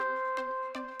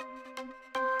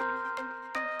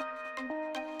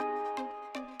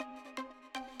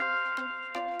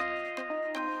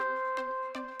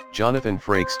Jonathan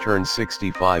Frakes turns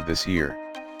 65 this year.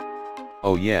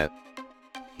 Oh yeah.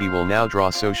 He will now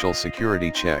draw social security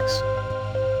checks.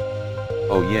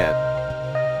 Oh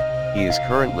yeah. He is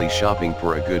currently shopping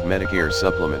for a good Medicare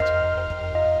supplement.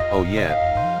 Oh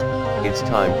yeah. It's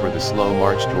time for the slow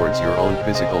march towards your own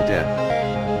physical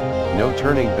death. No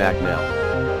turning back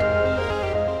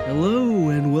now. Hello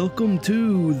and welcome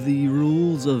to The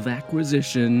Rules of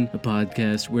Acquisition, a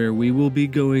podcast where we will be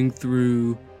going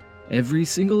through every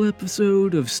single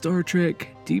episode of Star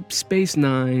Trek Deep Space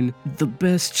Nine, the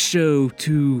best show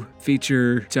to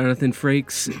feature Jonathan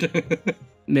Frakes.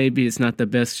 Maybe it's not the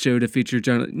best show to feature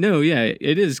Jonathan. No, yeah,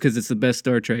 it is because it's the best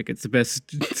Star Trek. It's the best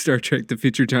Star Trek to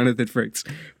feature Jonathan Frakes.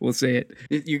 We'll say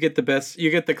it. You get the best, you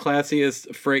get the classiest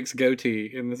Frakes goatee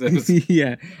in this episode.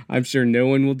 Yeah, I'm sure no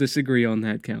one will disagree on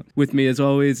that count. With me, as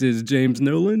always, is James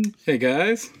Nolan. Hey,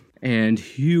 guys. And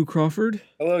Hugh Crawford.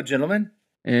 Hello, gentlemen.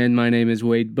 And my name is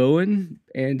Wade Bowen.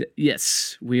 And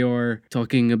yes, we are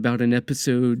talking about an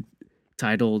episode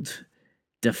titled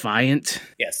Defiant.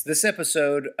 Yes, this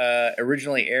episode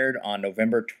originally aired on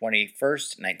November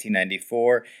 21st,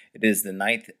 1994. It is the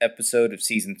 9th episode of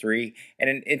Season 3.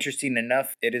 And interesting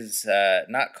enough, it is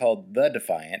not called The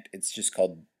Defiant. It's just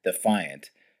called Defiant.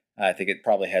 I think it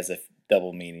probably has a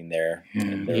double meaning there.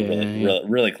 And they're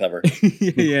really clever.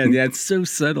 yeah, it's so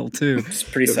subtle, too. It's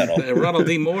pretty subtle. Ronald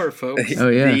D. Moore, folks. Oh,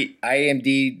 yeah. The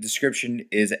IMDb description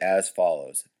is as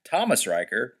follows. Thomas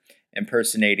Riker,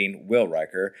 impersonating Will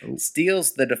Riker,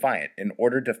 steals the Defiant in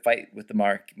order to fight with the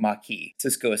Maquis.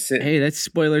 Sisko assists. Hey, that's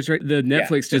spoilers, right? The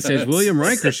Netflix just says William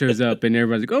Riker shows up, and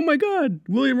everybody's like, "Oh my God,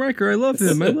 William Riker! I love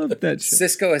him. I love that shit."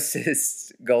 Sisko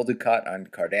assists Gul Dukat on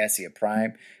Cardassia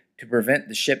Prime to prevent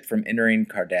the ship from entering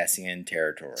Cardassian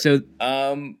territory. So,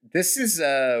 this is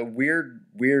a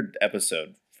weird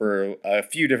episode for a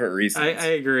few different reasons. I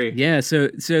agree. Yeah, so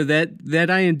that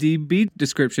IMDb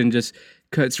description just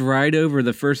cuts right over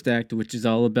the first act, which is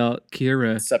all about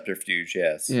Kira. Subterfuge,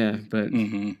 yes. Yeah, but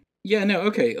Yeah, no,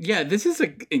 okay. Yeah, this is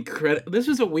this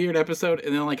was a weird episode,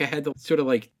 and then I had to sort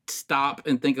of stop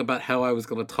and think about how I was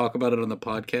going to talk about it on the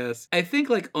podcast. I think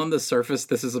on the surface,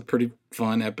 this is a pretty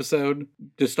fun episode,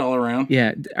 just all around.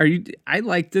 Yeah, I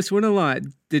like this one a lot.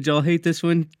 Did y'all hate this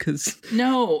one?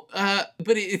 No,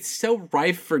 but it's so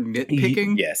rife for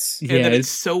nitpicking. Yes. And then it's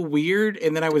so weird,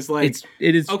 and then I was like,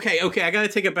 it is okay, I got to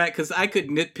take it back because I could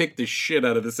nitpick the shit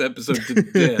out of this episode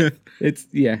to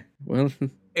death. Well.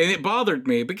 And it bothered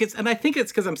me and I think it's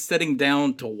because I'm sitting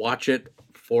down to watch it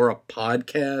for a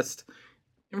podcast.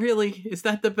 Really? Is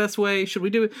that the best way? Should we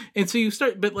do it? And so you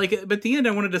start, but at the end,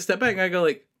 I wanted to step back and I go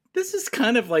this is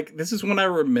kind of this is one I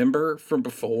remember from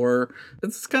before.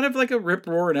 This is kind of like a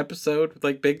rip-roaring episode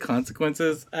with big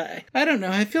consequences. I don't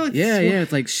know. I feel like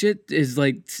it's shit is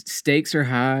stakes are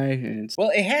high. And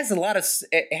well, it has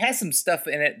it has some stuff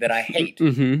in it that I hate.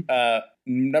 Mm-hmm.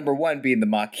 Number one being the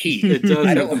Maquis. It does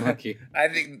have the Maquis. I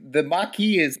think the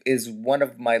Maquis is one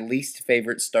of my least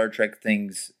favorite Star Trek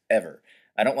things ever.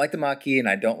 I don't like the Maquis, and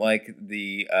I don't like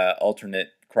the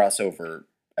alternate crossover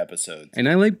episodes. And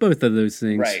I like both of those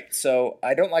things. Right. So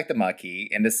I don't like the Maquis,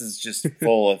 and this is just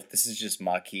this is just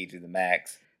Maquis to the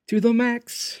max. To the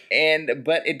max.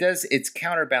 But it's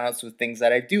counterbalanced with things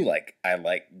that I do like. I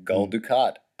like Gul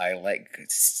Dukat. I like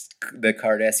the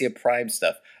Cardassia Prime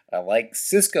stuff. I like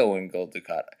Sisko and Gul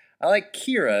Dukat. I like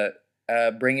Kira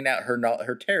bringing out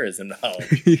her terrorism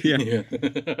knowledge.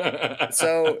 Yeah.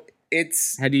 So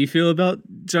it's... How do you feel about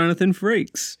Jonathan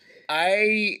Frakes?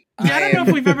 I don't know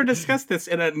if we've ever discussed this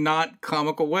in a not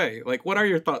comical way. What are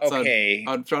your thoughts on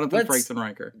Jonathan Frakes and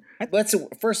Riker?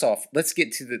 First off, let's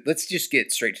just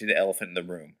get straight to the elephant in the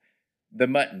room. The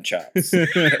mutton chops.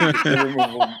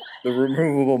 the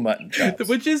removable mutton chops.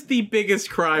 Which is the biggest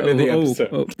crime in the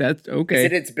episode. That's okay.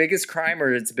 Is it its biggest crime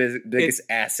or its biggest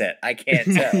asset? I can't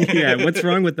tell. Yeah, what's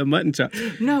wrong with the mutton chop?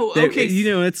 No, okay.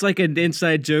 It's like an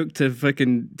inside joke to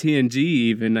fucking TNG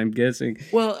even, I'm guessing.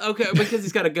 Well, okay, because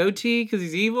he's got a goatee, because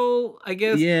he's evil, I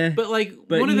guess. Yeah. But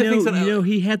one of the things that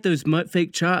he had those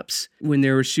mutt-fake chops when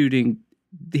they were shooting.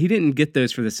 He didn't get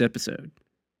those for this episode.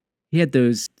 He had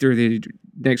those through the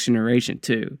Next Generation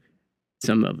too.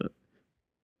 Some of it.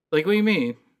 What do you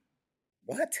mean?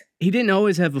 What? He didn't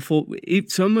always have a full.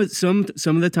 Some of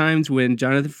the times when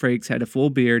Jonathan Frakes had a full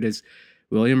beard as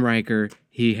William Riker,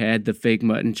 he had the fake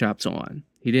mutton chops on.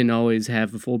 He didn't always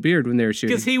have a full beard when they were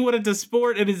shooting. Because he wanted to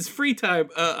sport in his free time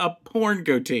a porn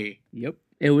goatee. Yep.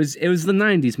 It was the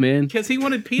 90s, man. Because he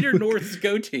wanted Peter North's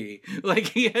goatee. Like,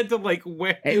 he had to, like,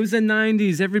 wear... It was the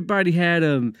 90s. Everybody had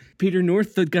him. Peter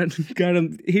North got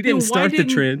him. He didn't start the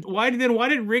trend. Why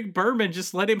did Rick Berman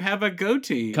just let him have a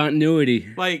goatee?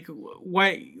 Continuity. Like,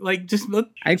 why? Like, just look...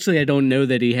 Actually, I don't know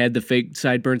that he had the fake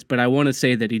sideburns, but I want to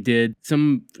say that he did.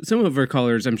 Some of our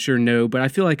callers, I'm sure, know, but I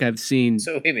feel like I've seen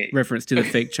reference to the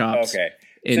fake chops. Okay.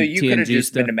 So you could have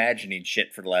just been imagining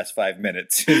shit for the last 5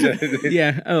 minutes.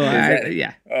 Yeah. Oh,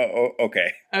 yeah. Oh,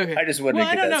 okay. Okay. I just wanted to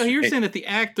get I don't that know. You're straight. saying that the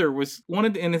actor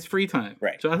wanted in his free time.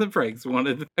 Right. Jonathan Frakes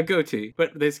wanted a goatee,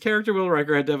 but this character Will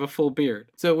Riker had to have a full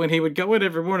beard. So when he would go in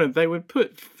every morning, they would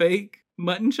put fake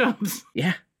mutton chops.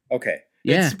 Yeah. Okay.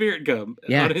 Yeah. And spirit gum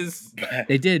on his...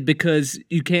 They did, because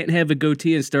you can't have a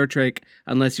goatee in Star Trek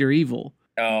unless you're evil.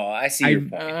 Oh, I see your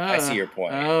point. I see your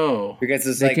point. Oh, because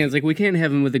it's like we can't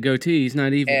have him with a goatee. He's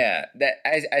not evil. Yeah,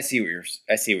 I see what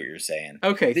you're saying.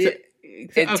 Okay,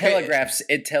 it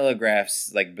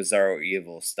telegraphs like bizarro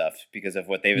evil stuff because of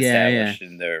what they've established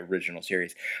in the original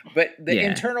series. But the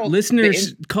internal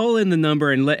listeners, call in the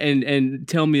number and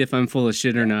tell me if I'm full of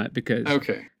shit or not, because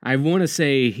I want to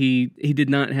say he did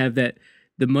not have that.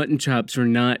 The mutton chops were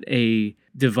not a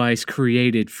device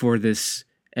created for this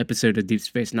episode of Deep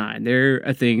Space Nine. They're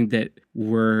a thing that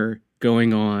were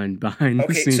going on behind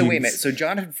the scenes. Okay, so wait a minute. So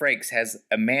Jonathan Frakes has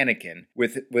a mannequin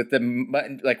with the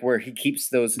mutton, like where he keeps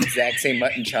those exact same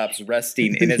mutton chops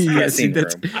resting in his dressing room.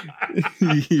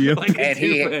 Yep. Like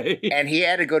and he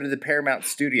had to go to the Paramount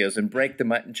Studios and break the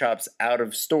mutton chops out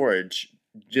of storage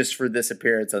just for this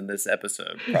appearance on this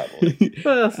episode, probably.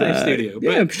 Well, same studio.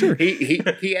 Yeah, I'm sure. He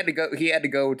had to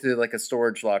go to like a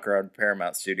storage locker on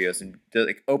Paramount Studios and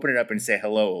like open it up and say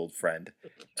hello, old friend,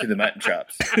 to the mutton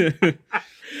chops.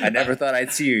 I never thought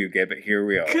I'd see you again, but here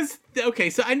we are.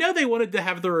 So I know they wanted to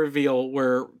have the reveal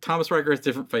where Thomas Riker has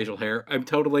different facial hair. I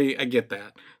get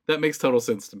that. That makes total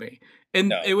sense to me.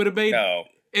 And it would have made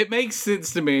it makes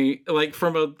sense to me, like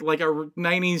from a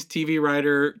 90s TV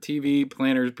writer, TV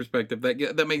planner's perspective.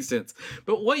 That makes sense.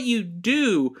 But what you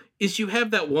do is you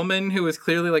have that woman who is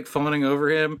clearly like fawning over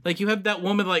him. Like you have that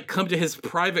woman like come to his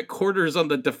private quarters on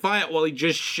the Defiant while he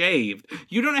just shaved.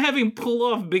 You don't have him pull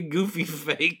off big goofy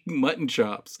fake mutton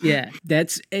chops. Yeah,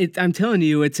 that's it. I'm telling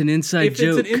you, it's an inside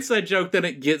joke. If it's an inside joke, then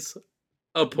it gets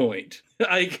a point.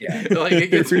 Like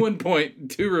it gets 1 point,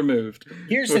 2 removed.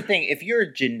 Here's the thing: if you're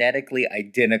genetically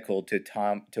identical to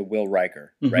Will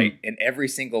Riker, right, in every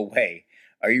single way,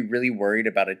 are you really worried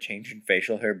about a change in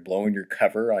facial hair blowing your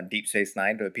cover on Deep Space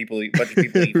Nine to a bunch of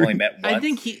people you've only met once? I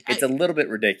think it's a little bit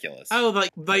ridiculous. Oh,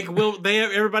 like Will?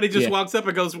 Everybody just walks up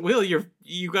and goes, "Will,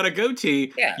 you got a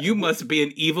goatee? Yeah. You must be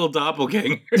an evil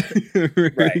doppelganger."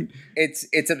 Right.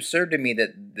 It's absurd to me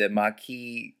that the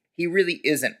Maquis. He really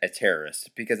isn't a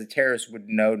terrorist, because a terrorist would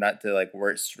know not to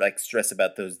stress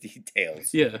about those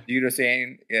details. Yeah, you know what I'm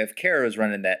saying? If Kara was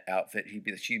running that outfit,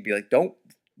 she'd be like, "Don't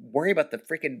worry about the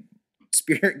freaking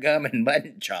spirit gum and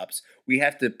mutton chops. We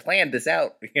have to plan this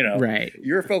out." You know, right?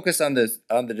 You're focused on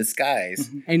the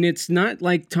disguise, and it's not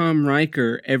like Tom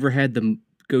Riker ever had the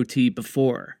goatee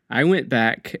before. I went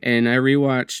back and I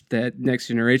rewatched that Next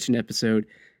Generation episode.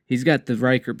 He's got the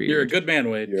Riker beard. You're a good man,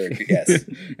 Wade. Yes.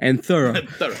 And thorough.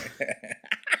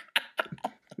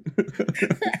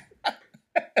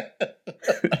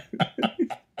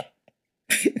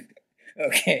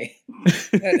 Okay.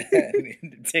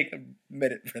 Take a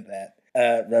minute for that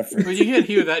reference. When you hit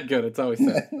Hugh that good, it's always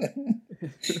sad.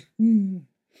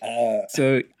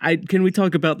 So, can we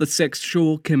talk about the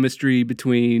sexual chemistry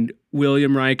between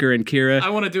William Riker and Kira? I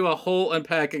want to do a whole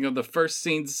unpacking of the first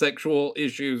scene's sexual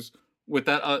issues with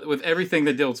that, with everything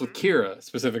that deals with Kira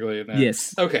specifically in that.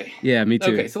 Yes. Okay. Yeah, me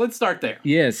too. Okay, so let's start there.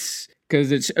 Yes,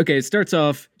 because it starts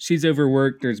off, she's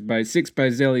overworked. There's 6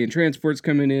 Bysalian transports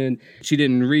coming in. She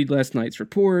didn't read last night's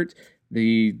report.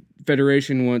 The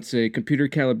Federation wants a computer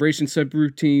calibration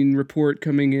subroutine report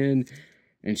coming in.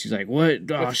 And she's like,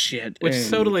 what? Oh, shit. Which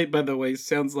totally, by the way,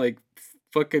 sounds like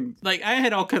fucking... Like, I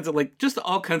had all kinds of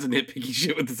nitpicky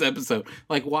shit with this episode.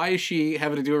 Like, why is she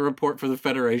having to do a report for the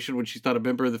Federation when she's not a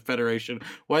member of the Federation?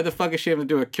 Why the fuck is she having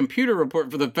to do a computer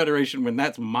report for the Federation when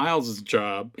that's Miles'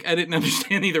 job? I didn't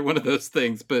understand either one of those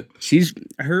things, but...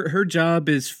 Her job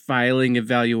is filing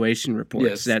evaluation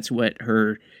reports. Yes.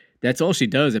 That's all she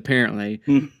does, apparently.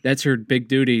 That's her big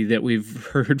duty that we've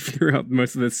heard throughout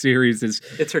most of the series.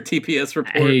 It's her TPS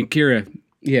report. Hey, Kira.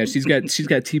 Yeah, she's got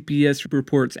TPS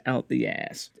reports out the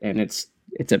ass, and it's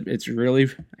really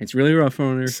rough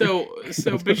on her. So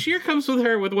Bashir comes with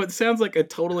her with what sounds like a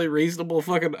totally reasonable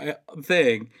fucking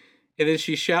thing, and then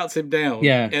she shouts him down.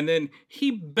 Yeah. And then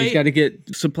he's got to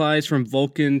get supplies from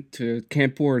Vulcan to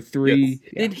Campor 3.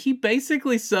 Yes. Then he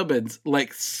basically summons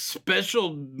like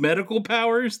special medical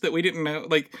powers that we didn't know,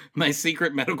 like my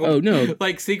secret medical. Oh no,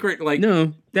 like secret like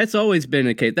no. That's always been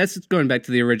a case. That's going back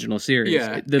to the original series.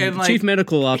 Yeah, The and, like, chief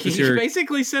medical officer He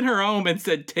basically sent her home and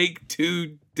said, "Take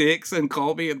 2 dicks and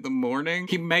call me in the morning."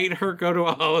 He made her go to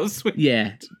a holosuite.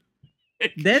 Yeah,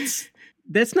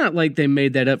 that's not like they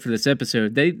made that up for this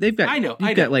episode. They've got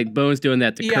you've got like Bones doing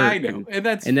that to Kirk. I know,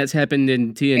 and that's happened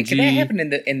in TNG. And can that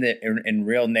happen in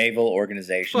real naval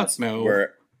organizations? Fuck no.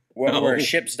 Where a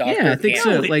ship's doctor? Yeah, I think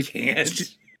can't- so. Like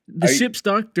the ship's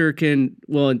doctor can.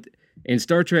 Well, in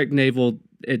Star Trek naval,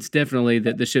 it's definitely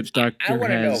that the ship's doctor. I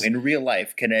want to know has. in real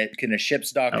life, can a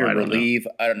ship's doctor I don't relieve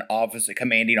an officer,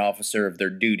 commanding officer of their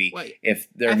duty Wait, if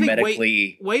they're I think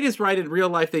medically? Wade is right. In real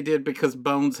life, they did because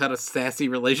Bones had a sassy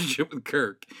relationship with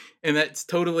Kirk, and that's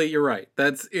totally. You're right.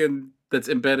 That's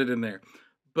embedded in there.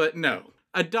 But no,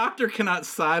 a doctor cannot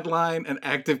sideline an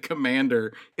active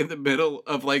commander in the middle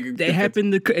of like. It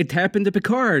happened to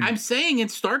Picard. I'm saying in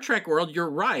Star Trek world, you're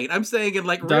right. I'm saying in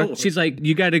like real. She's like,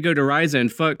 you got to go to Ryza and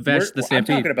fuck Vash the I'm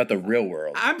Stampede. talking about the real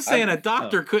world. I'm saying a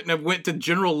doctor couldn't have went to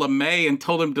General LeMay and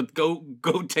told him to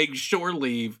go take shore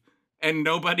leave, and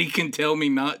nobody can tell me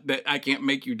not that I can't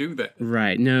make you do that.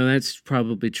 Right. No, that's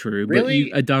probably true. Really?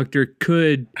 But a doctor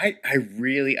could. I'd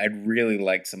really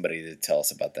like somebody to tell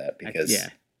us about that because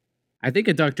I think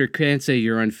a doctor can say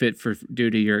you're unfit for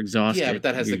duty, you're exhausted. Yeah, but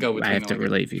that has to go with. I have to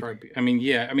relieve you. I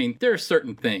mean, there are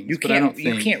certain things you but I don't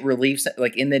you think. can't relieve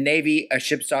like in the Navy a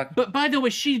ship's doctor. But by the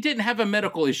way, she didn't have a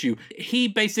medical issue. He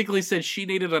basically said she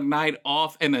needed a night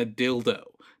off and a dildo.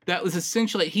 That was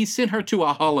essentially he sent her to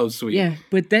a holosuite. Yeah,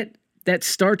 but that's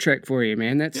Star Trek for you,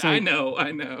 man. That's I like,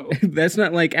 know. that's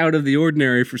not like out of the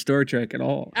ordinary for Star Trek at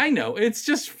all. I know. It's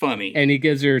just funny. And he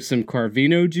gives her some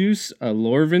Carvino juice, a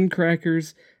Lorvin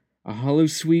crackers, a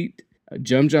holosuite, a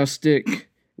Jumjaw stick,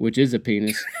 which is a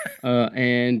penis,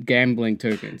 and gambling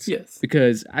tokens. Yes.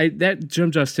 Because that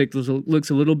Jumjaw stick looks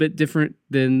a little bit different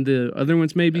than the other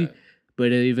ones, maybe,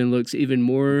 but it even looks even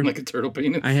more like a turtle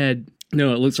penis. it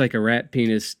looks like a rat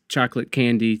penis chocolate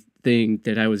candy thing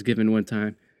that I was given one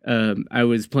time. I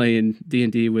was playing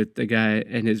D&D with a guy,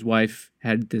 and his wife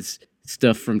had this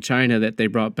stuff from China that they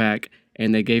brought back,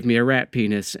 and they gave me a rat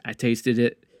penis. I tasted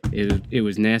it. It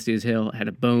was nasty as hell. It had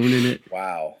a bone in it.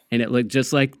 Wow. And it looked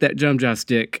just like that Jumjaw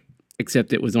stick,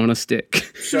 except it was on a stick.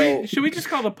 So should we just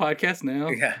call the podcast now?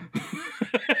 Yeah.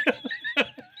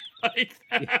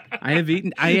 I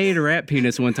ate a rat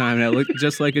penis one time, and it looked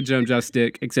just like a Jumjaw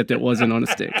stick, except it wasn't on a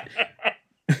stick.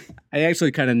 I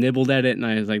actually kind of nibbled at it, and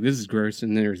I was like, this is gross,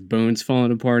 and there's bones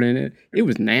falling apart in it. It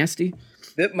was nasty.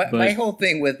 My whole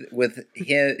thing with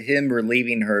him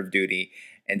relieving her of duty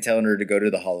and telling her to go to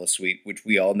the holosuite, which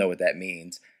we all know what that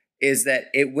means, is that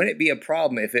it wouldn't be a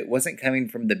problem if it wasn't coming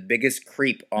from the biggest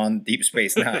creep on Deep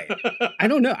Space Nine. I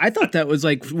don't know. I thought that was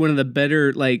like one of the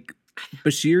better like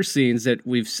Bashir scenes that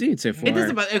we've seen so far. It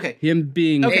doesn't matter. Okay. Him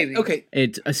being Okay.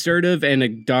 It's assertive and a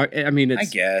dog. I mean, it's I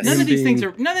guess None of these things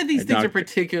are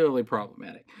particularly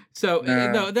problematic. So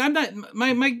No. I'm not.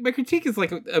 My critique is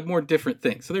like a more different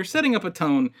thing. So they're setting up a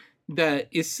tone that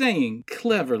is saying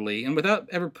cleverly and without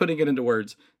ever putting it into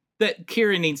words that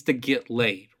Kira needs to get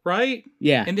laid, right?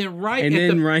 Yeah. And then And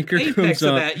then at Riker the comes apex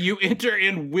of up. that, you enter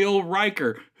in Will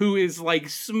Riker, who is like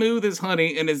smooth as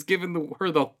honey and has given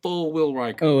her the full Will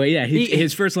Riker. Oh yeah,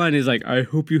 his first line is like, "I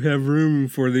hope you have room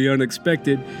for the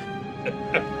unexpected."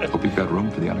 Hope you've got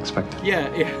room for the unexpected. Yeah.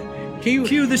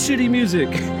 Cue the shitty music.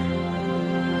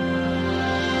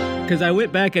 Because I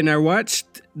went back and I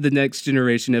watched the Next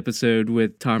Generation episode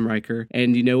with Tom Riker,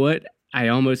 and you know what? I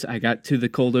got to the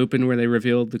cold open where they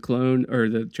revealed the clone or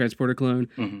the transporter clone,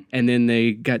 and then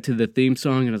they got to the theme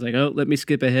song, and I was like, "Oh, let me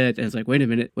skip ahead." And I was like, "Wait a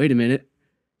minute,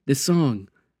 this song,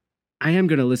 I am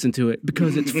gonna listen to it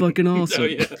because it's fucking awesome." Oh,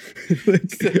 yeah.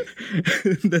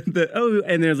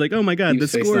 And there's like, "Oh my god, Deep the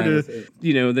Space score Nine to is it.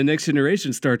 the Next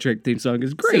Generation Star Trek theme song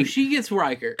is So great." she gets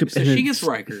Riker.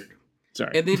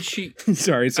 Sorry, And then she...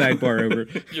 sorry, sidebar over.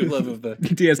 Your love of the...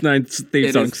 DS9's theme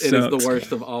song It sucks. is the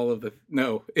worst of all of the...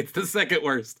 No, it's the second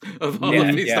worst of all Yeah,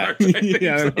 of these yeah. Star Trek theme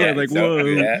Yeah, songs. yeah, like,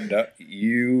 whoa.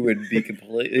 You would be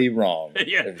completely wrong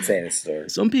Yeah. in saying this story.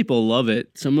 Some people love it.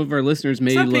 Some of our listeners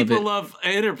may Some love people it. love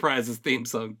Enterprise's theme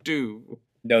song, too.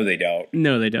 No, they don't.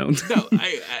 No, they don't. No,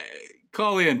 I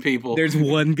call in, people. There's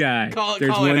one guy. Call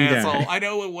There's in, one guy. asshole. I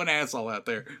know one asshole out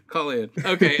there. Call in.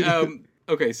 Okay,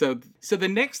 okay, so the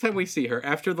next time we see her,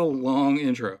 after the long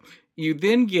intro, you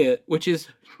then get, which is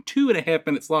 2.5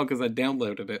 minutes long because I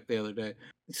downloaded it the other day,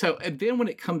 So, and then when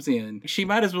it comes in, she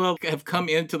might as well have come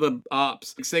into the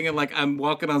ops singing like I'm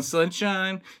walking on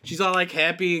sunshine. She's all like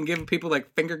happy and giving people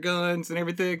like finger guns and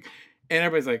everything. And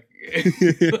everybody's like,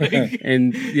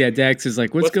 and yeah, Dax is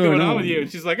like, what's going on with you? And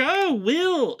she's like, oh,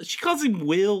 Will. She calls him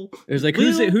Will. It was like,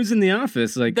 Will. who's in the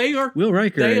office? Like, They are Will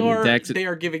Riker. They and are. Dax, They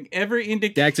are giving every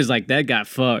indication. Dax is like, that got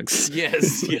fucks.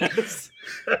 Yes.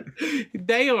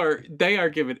 They are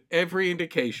giving every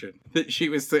indication that she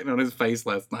was sitting on his face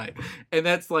last night, and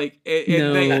that's like,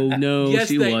 no,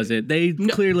 she wasn't. They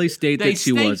clearly state that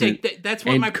she wasn't. That's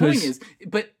what my point is.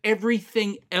 But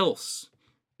everything else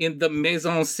in the mise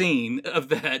en scene of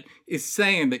that is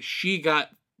saying that she got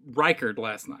Rikered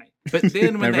last night. But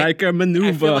then when Riker maneuver,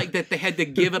 I feel like that they had to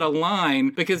give it a line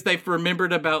because they've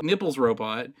remembered about Nipples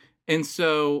Robot, and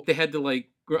so they had to like,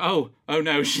 oh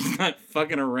no, she's not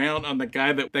fucking around on the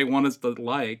guy that they want us to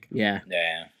like. Yeah.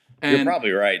 And you're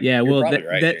probably right. Yeah, You're well, probably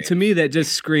right, that to me, that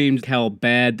just screamed how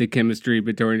bad the chemistry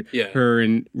between her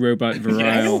and Robot Virile.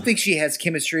 I don't think she has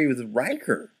chemistry with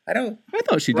Riker. I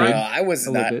thought she did. I was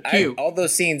not. All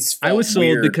those scenes felt I was sold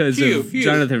weird. because of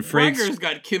Jonathan Frakes. Riker's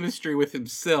got chemistry with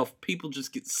himself. People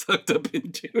just get sucked up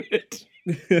into it.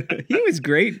 He was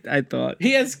great, I thought.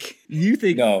 He has... You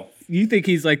think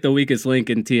he's like the weakest link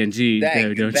in TNG,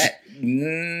 don't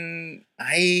you?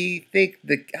 I think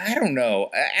I don't know.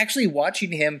 Actually,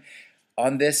 watching him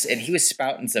on this, and he was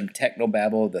spouting some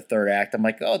technobabble of the third act. I'm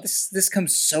like, oh, this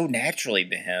comes so naturally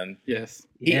to him. Yes.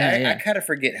 I kind of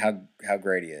forget how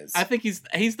great he is. I think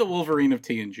he's the Wolverine of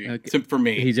TNG. Okay. For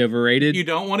me, he's overrated. You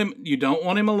don't want him. You don't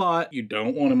want him a lot. You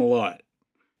don't want him a lot.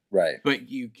 Right. But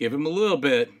you give him a little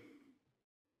bit.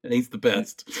 And he's the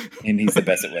best. And he's the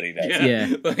best at what he does.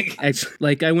 Yeah.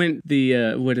 Actually, I went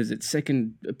the,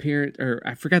 second appearance, or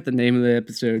I forgot the name of the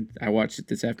episode. I watched it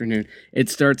this afternoon. It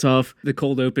starts off, the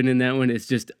cold open in that one, it's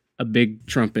just a big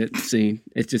trumpet scene.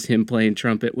 It's just him playing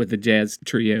trumpet with a jazz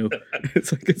trio.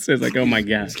 It's like, oh my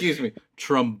God. Excuse me,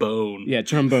 trombone. Yeah,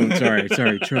 trombone. Sorry,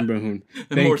 trombone.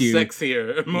 Thank more you.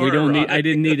 Sexier. More we don't need. I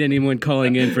didn't need anyone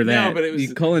calling in for that. No, but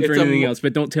you call in for anything else,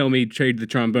 but don't tell me trade the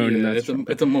trombone. Yeah, and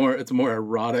it's a more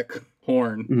erotic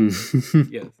horn.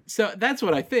 Yes. So that's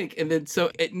what I think. And then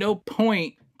so at no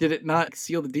point did it not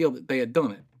seal the deal that they had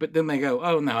done it. But then they go,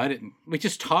 oh no, I didn't. We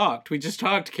just talked,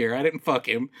 Kira. I didn't fuck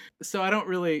him. So I don't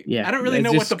really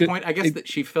know what the point. I guess that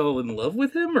she fell in love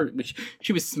with him, or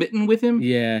she was smitten with him.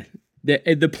 Yeah.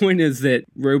 The point is that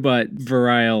Robot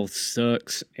Virile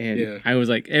sucks, and I was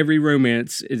like, every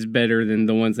romance is better than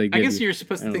the ones they give. I guess you're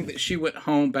supposed to think that she went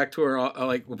home back to her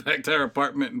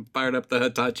apartment and fired up the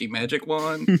Hitachi magic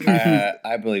wand.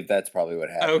 I believe that's probably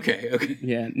what happened. Okay.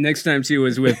 Yeah. Next time she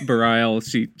was with Virile,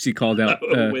 she called out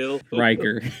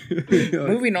Riker.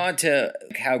 Moving on to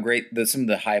how great some of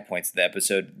the high points of the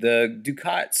episode, the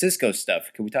Dukat Cisco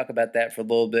stuff. Can we talk about that for a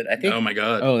little bit? I think. Oh my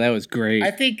God. Oh, that was great.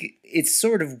 I think it's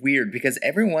sort of weird because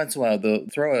every once in a while they'll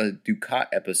throw a Dukat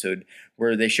episode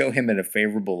where they show him in a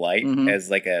favorable light as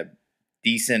like a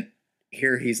decent.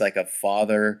 Here he's like a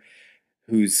father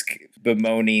who's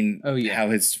bemoaning how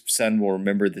his son will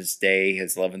remember this day,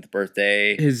 his 11th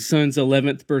birthday. His son's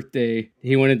 11th birthday.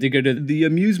 He wanted to go to the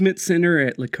amusement center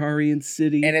at Lacarian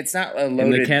City. And it's not a loaded...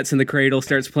 And the Cats in the Cradle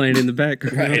starts playing in the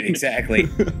background. Right, exactly.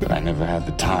 But I never had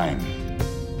the time.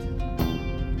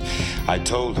 I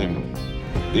told him,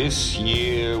 this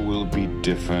year will be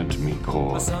different,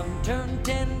 Mikor.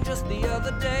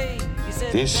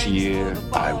 This year,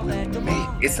 I will make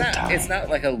It's not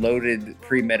like a loaded,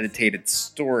 premeditated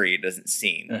story, it doesn't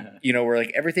seem. You know, where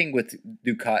like everything with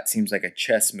Dukat seems like a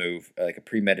chess move, like a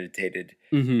premeditated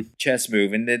chess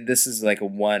move. And then this is like a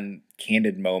one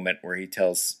candid moment where he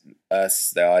tells us,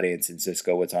 the audience, and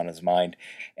Cisco what's on his mind.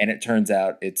 And it turns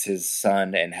out it's his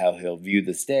son and how he'll view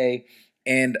this day.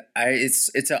 And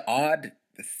it's an odd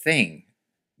thing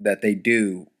that they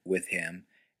do with him.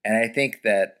 And I think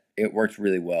that it worked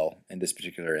really well in this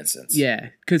particular instance. Yeah,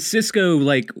 because Cisco,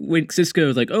 when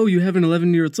Cisco's like, oh, you have an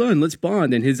 11-year-old son, let's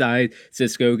bond. And his eye,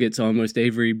 Cisco gets almost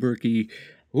Avery Brookie,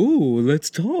 ooh, let's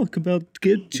talk about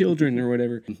good children or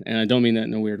whatever. And I don't mean that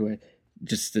in a weird way.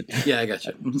 Just yeah, I got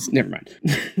you. Never mind.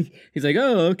 He's like,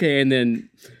 oh, okay. And then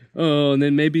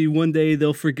maybe one day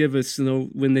they'll forgive us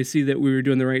when they see that we were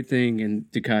doing the right thing. And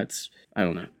Dukat's, I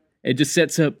don't know. It just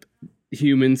sets up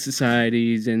human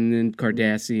societies and then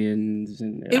Cardassians.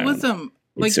 And it was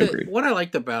what I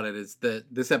liked about it is that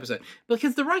this episode,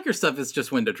 because the Riker stuff is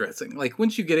just window dressing. Like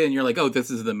once you get in, you're like, oh,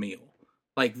 this is the meal.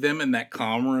 Like them in that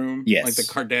comm room, like the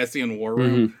Cardassian war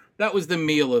room. That was the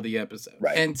meal of the episode.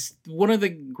 Right. And one of the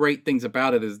great things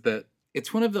about it is that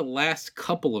it's one of the last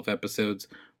couple of episodes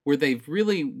where they've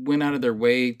really went out of their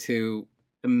way to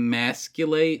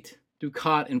emasculate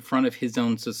Dukat in front of his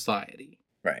own society.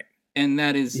 Right. And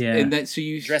that is, and that, so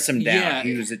you dress him down. Yeah,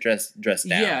 he was dressed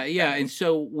down. Yeah. And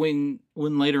so when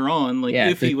later on, like,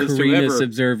 if the he was Carinus to ever,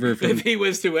 observer from... if he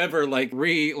was to ever like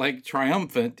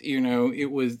triumphant, you know,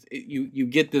 you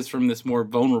get this from this more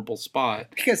vulnerable spot.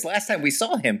 Because last time we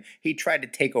saw him, he tried to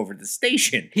take over the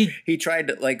station. He tried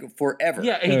to, like, forever.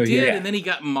 Yeah, he did, and then he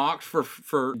got mocked for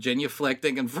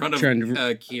genuflecting in front of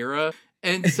Kira.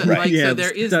 And so, so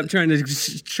there is. Stop trying to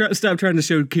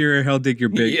show Kira how big your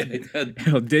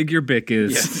bick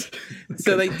is. Yes.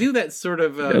 So they do that sort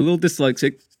of a little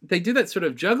dyslexic. They do that sort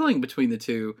of juggling between the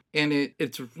two, and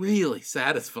it's really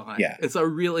satisfying. Yeah, it's a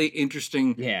really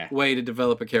interesting way to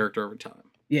develop a character over time.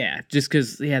 Yeah, just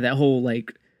because that whole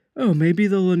like, oh, maybe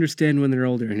they'll understand when they're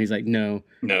older, and he's like, no.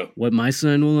 What my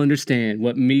son will understand,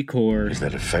 what Mekor is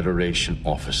that a Federation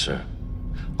officer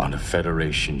on a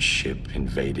Federation ship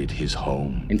invaded his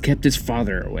home and kept his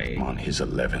father away on his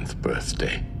 11th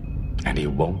birthday. And he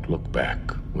won't look back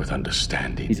with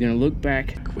understanding. He's going to look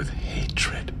back with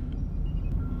hatred.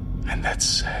 And that's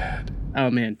sad. Oh,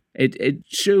 man. It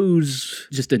shows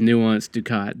just a nuanced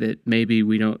Dukat that maybe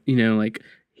we don't, like,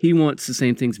 he wants the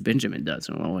same things Benjamin does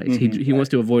in a lot of ways. He wants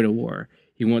to avoid a war.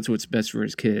 He wants what's best for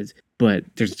his kids. But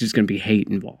there's just going to be hate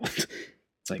involved.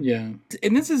 It's like,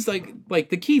 and this is like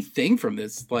the key thing from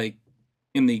this, like,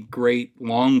 in the great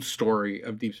long story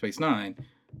of Deep Space Nine,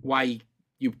 why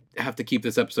you have to keep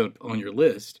this episode on your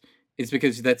list is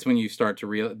because that's when you start to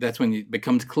realize, that's when it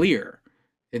becomes clear.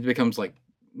 It becomes like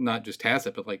not just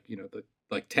tacit, but like,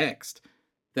 the text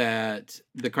that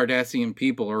the Cardassian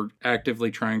people are actively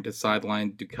trying to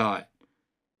sideline Dukat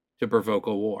to provoke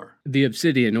a war. The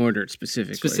Obsidian Order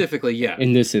specifically, yeah.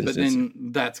 In this instance, but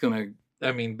then that's gonna.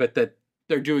 I mean, but that.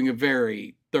 They're doing a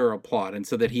very thorough plot, and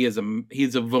so that he's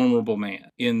a vulnerable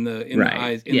man in the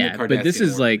eyes in the Cardassian but this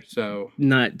is order, like so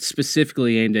not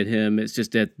specifically aimed at him. It's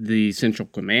just at the Central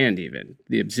Command. Even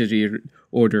the Obsidian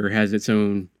Order has its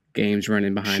own games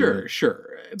running behind.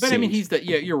 Sure. But I mean, he's the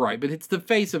you're right. But it's the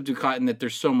face of Dukat, and that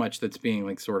there's so much that's being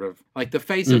like sort of like the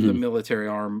face of the military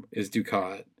arm is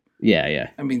Dukat.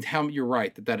 Yeah. I mean, you're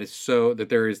right that is so that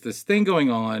there is this thing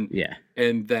going on. Yeah,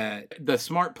 and that the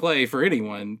smart play for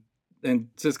anyone. And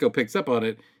Sisko picks up on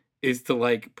it, is to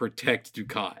like protect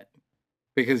Dukat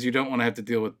because you don't want to have to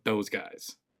deal with those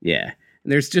guys. Yeah.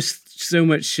 There's just so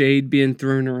much shade being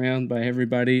thrown around by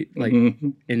everybody, like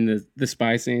in the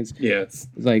spy scenes. Yeah. It's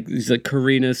like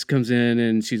Carinus comes in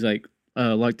and she's like,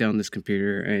 lock down this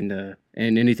computer and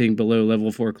anything below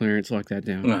level 4 clearance, lock that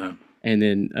down. Uh-huh. And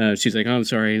then she's like, oh, I'm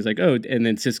sorry. He's like, oh, and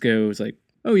then Sisko was like,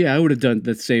 oh yeah, I would have done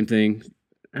the same thing.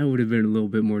 I would have been a little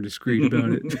bit more discreet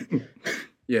about it.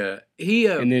 Yeah,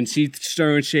 and then she's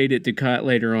throwing shade at Dukat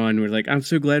later on. We're like, I'm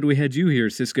so glad we had you here,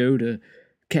 Sisko, to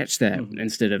catch that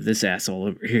instead of this asshole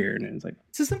over here. And it's like,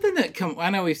 so something that I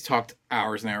know we've talked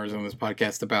hours and hours on this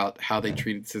podcast about how they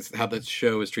treated how that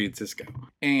show has treated Sisko,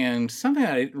 and something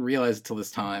I didn't realize until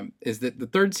this time is that the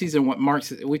third season,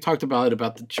 we talked about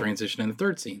the transition in the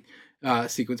third scene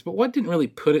sequence, but what didn't really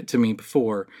put it to me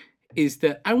before is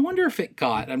that I wonder if it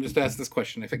got, I'm just asking this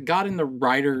question, if it got in the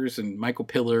writers and Michael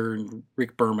Piller and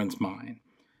Rick Berman's mind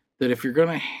that if you're going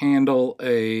to handle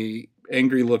a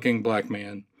angry looking black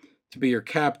man to be your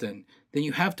captain, then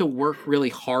you have to work really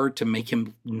hard to make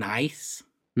him nice.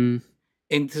 And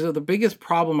so the biggest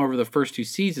problem over the first 2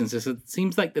 seasons is it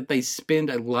seems like that they spend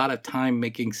a lot of time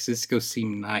making Sisko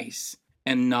seem nice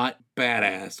and not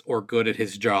badass or good at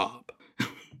his job.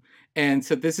 And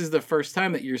so this is the first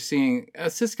time that you're seeing a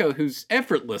Sisko who's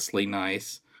effortlessly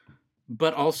nice,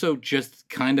 but also just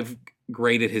kind of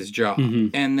great at his job.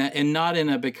 And not in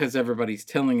a because everybody's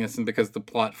telling us and because the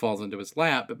plot falls into his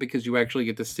lap, but because you actually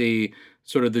get to see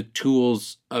sort of the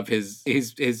tools of his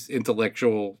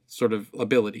intellectual sort of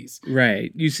abilities.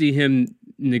 Right. You see him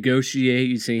negotiate,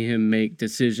 you see him make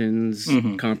decisions,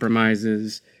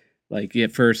 compromises. Like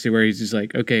at first where he's just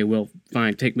like, okay, well,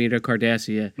 fine, take me to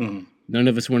Cardassia. None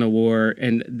of us want a war.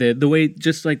 And the way,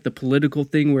 just like the political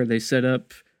thing where they set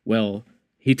up, well,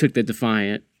 he took the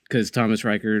Defiant because Thomas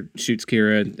Riker shoots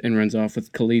Kira and runs off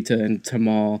with Kalita and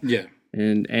Tamal. Yeah.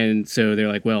 And so they're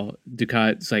like, well,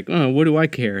 Dukat's like, oh, what do I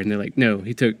care? And they're like, no,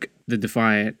 he took the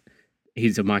Defiant.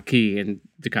 He's a Maquis. And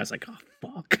Dukat's like, oh,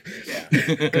 fuck.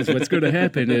 Because what's going to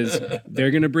happen is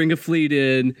they're going to bring a fleet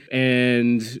in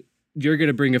and you're going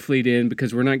to bring a fleet in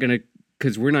because we're not going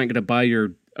to buy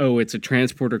your, oh, it's a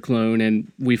transporter clone and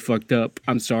we fucked up.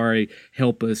 I'm sorry.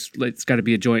 Help us. It's got to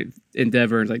be a joint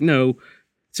endeavor. It's like, no,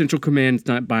 Central Command's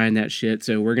not buying that shit.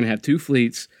 So we're going to have 2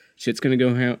 fleets. Shit's going to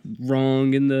go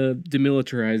wrong in the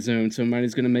demilitarized zone.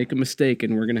 Somebody's going to make a mistake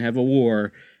and we're going to have a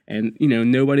war. And,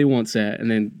 nobody wants that. And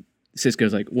then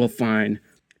Sisko's like, well, fine.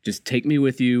 Just take me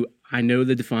with you. I know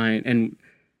the Defiant. And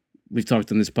we've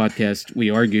talked on this podcast, we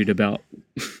argued about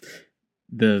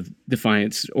the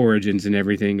Defiant's origins and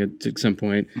everything at some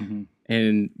point. Mm-hmm.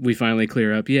 And we finally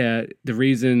clear up, the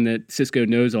reason that Sisko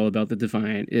knows all about the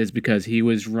Defiant is because he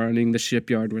was running the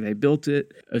shipyard where they built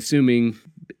it, assuming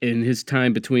in his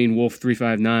time between Wolf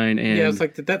 359 and I was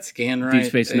like, did that scan right? Deep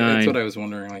Space Nine. That's what I was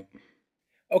wondering. Like,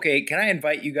 Okay, can I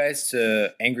invite you guys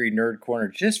to Angry Nerd Corner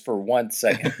just for 1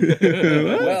 second?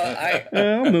 Well,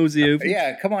 I'll mosey over.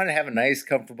 yeah, come on and have a nice,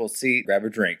 comfortable seat, grab a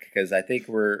drink, because I think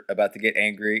we're about to get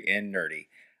angry and nerdy.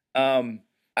 I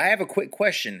have a quick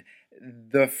question.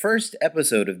 The first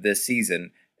episode of this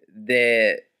season,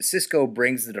 the Sisko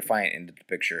brings the Defiant into the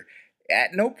picture.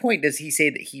 At no point does he say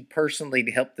that he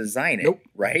personally helped design it, Nope.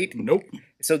 right? nope.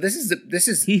 So this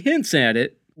is, He hints at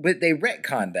it. but they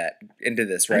retconned that into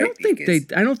this, right? I don't think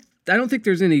I don't think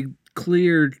there's any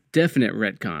clear, definite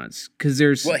retcons because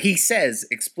there's. Well, he says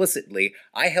explicitly,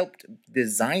 "I helped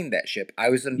design that ship. I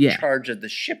was in charge of the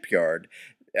shipyard."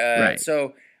 Right.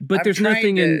 So, But I'm there's trying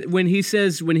nothing to- in when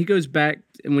he goes back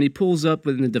and when he pulls up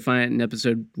within the Defiant in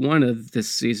episode 1 of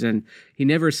this season, he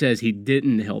never says he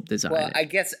didn't help design Well, it. I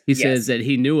guess He yes, says that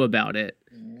he knew about it.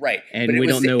 right, and but we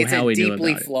don't know how he knew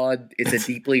deeply about it. flawed. It's a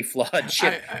deeply flawed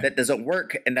ship that doesn't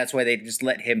work, and that's why they just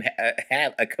let him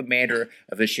have a commander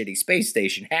of a shitty space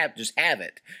station have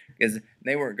it because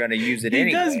they weren't going to use it He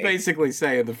anyway. does basically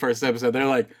say in the first episode, they're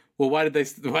like, well, why did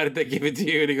they give it to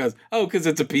you? And he goes, oh, because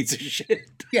it's a piece of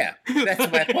shit. Yeah,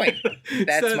 that's my point.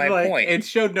 That's So, my like, point. It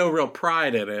showed no real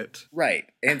pride in it. Right.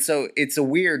 And so it's a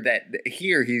weird that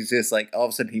here he's just like, all of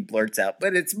a sudden he blurts out,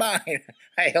 but it's mine.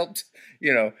 I helped,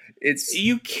 it's.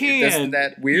 You can. Isn't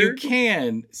that weird? You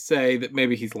can say that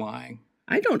maybe he's lying.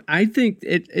 I think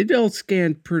it all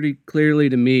scanned pretty clearly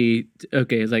to me.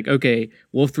 Okay, it's like, okay,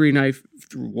 Wolf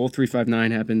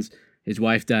 359 happens. His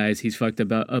wife dies. He's fucked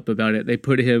up about it. They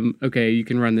put him, okay, you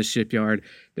can run the shipyard.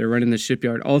 They're running the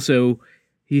shipyard. Also,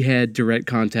 he had direct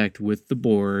contact with the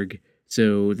Borg,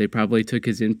 so they probably took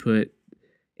his input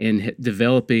in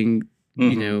developing,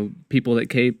 people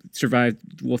that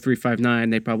survived Wolf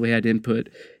 359. They probably had input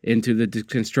into the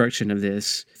construction of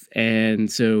this.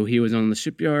 And so he was on the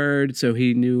shipyard, so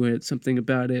he knew something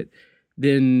about it.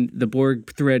 Then the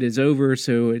Borg threat is over,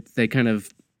 so they kind of,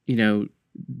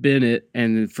 bin it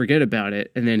and forget about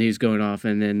it. And then he's going off,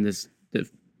 and then the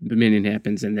Dominion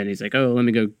happens, and then he's like, oh, let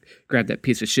me go grab that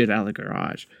piece of shit out of the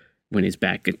garage when he's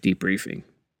back at debriefing.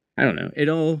 I don't know. It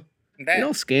all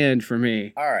scanned for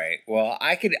me. All right. Well,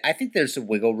 I think there's some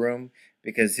wiggle room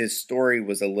because his story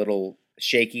was a little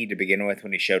shaky to begin with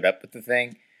when he showed up with the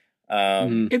thing.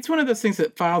 It's one of those things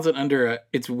that files it under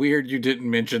it's weird you didn't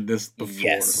mention this before.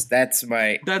 Yes, that's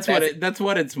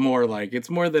what it's more like. It's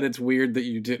more that it's weird that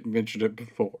you didn't mention it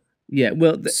before. Yeah,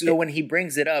 well, so when he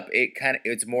brings it up,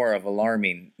 it's more of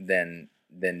alarming than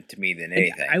to me than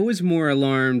anything. I was more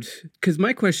alarmed because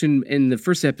my question in the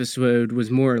first episode was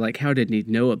more like, how did he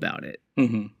know about it?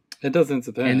 Mm-hmm. It doesn't.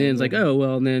 And then it's like, oh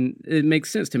well, then it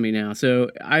makes sense to me now. So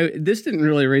this didn't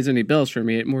really raise any bells for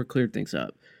me. It more cleared things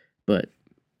up, but.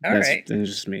 That's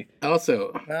just me.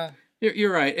 Also, well,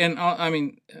 you're right, and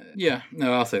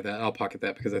I'll say that. I'll pocket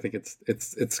that because I think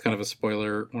it's kind of a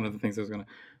spoiler. One of the things I was gonna,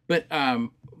 but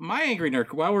my angry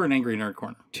nerd. While we're in angry nerd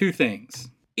corner, two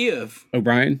things. If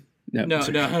O'Brien, no.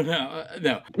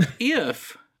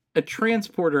 If a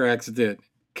transporter accident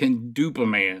can dupe a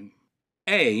man,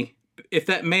 if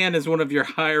that man is one of your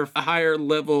higher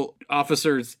level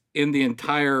officers in the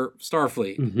entire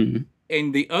Starfleet. Mm-hmm.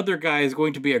 And the other guy is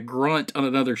going to be a grunt on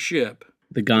another ship.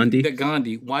 The Gandhi? The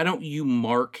Gandhi. Why don't you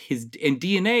mark his... And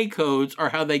DNA codes are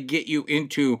how they get you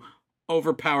into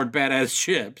overpowered badass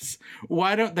ships.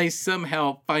 Why don't they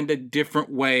somehow find a different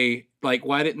way? Like,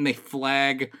 why didn't they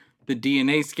flag the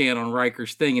DNA scan on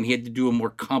Riker's thing and he had to do a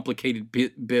more complicated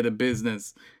bit of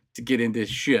business to get into his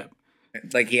ship?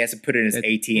 Like he has to put in his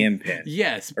ATM pin.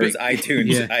 Yes. Or his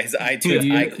iTunes. Yeah. His iTunes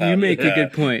iCloud. You make a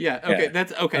good point. Yeah, okay.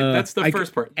 Yeah. That's the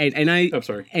first part. I'm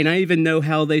sorry. And I even know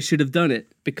how they should have done it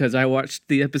because I watched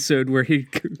the episode where he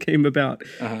came about.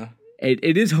 Uh-huh.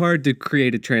 It is hard to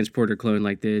create a transporter clone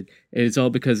like that. It's all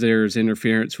because there's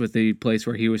interference with the place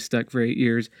where he was stuck for 8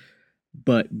 years.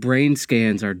 But brain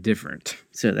scans are different.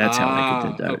 So that's how I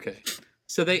could do that. Okay.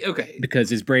 So because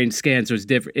his brain scans was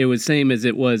different. It was same as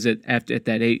it was at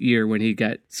that 8 year when he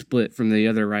got split from the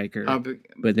other Riker.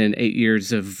 But then 8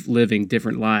 years of living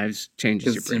different lives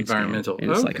changes your brain environmental. Scan,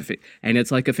 and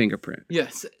it's like a fingerprint.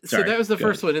 Yes. Sorry, so that was the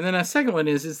first one, and then a second one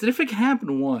is that if it can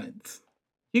happen once,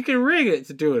 you can rig it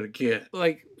to do it again.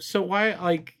 Like, so why?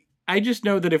 Like, I just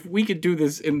know that if we could do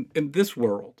this in this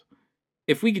world,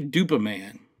 if we could dupe a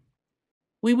man,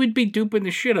 we would be duping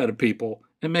the shit out of people.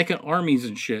 and making armies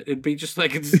and shit. It'd be just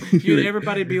like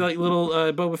everybody'd be like little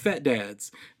Boba Fett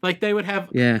dads. Like they would have.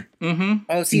 Yeah. Mm-hmm.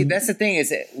 Oh, see, that's the thing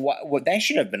is what that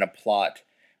should have been a plot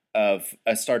of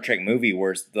a Star Trek movie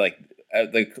where like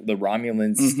the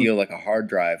Romulans steal like a hard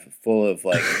drive full of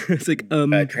like It's like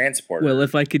transporter. Well,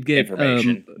 if I could get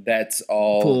information, that's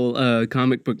all. Full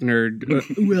comic book nerd.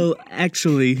 Well,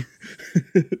 actually,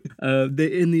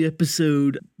 in the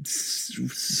episode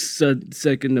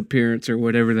second appearance or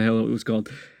whatever the hell it was called,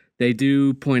 they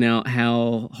do point out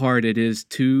how hard it is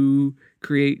to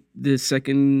create the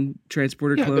second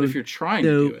transporter clone. But if you're trying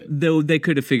to do it, though they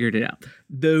could have figured it out.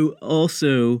 Though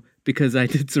also, because I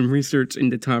did some research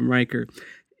into Tom Riker,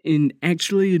 in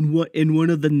one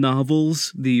of the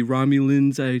novels, the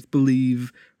Romulans, I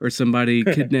believe, or somebody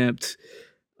kidnapped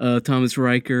Thomas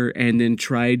Riker and then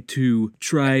tried to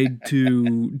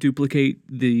duplicate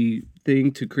the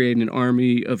thing to create an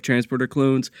army of transporter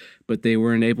clones, but they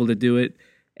weren't able to do it.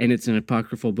 And it's an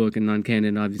apocryphal book and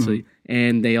non-canon, obviously. Mm-hmm.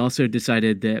 And they also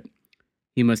decided that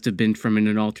he must have been from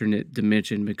an alternate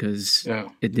dimension because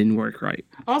it didn't work right.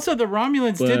 Also, the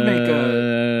Romulans did make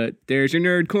a... There's your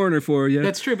nerd corner for you.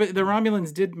 That's true, but the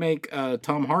Romulans did make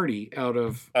Tom Hardy out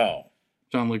of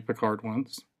Jean-Luc Picard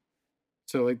once.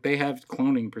 So, like, they have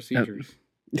cloning procedures.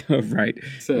 Oh, right.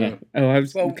 So,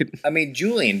 yeah.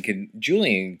 Julian could.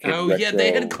 Oh, yeah,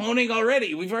 they had cloning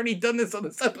already. We've already done this on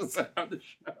this episode on the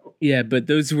show. Yeah, but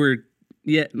those were.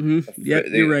 Yeah,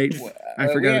 you're right. I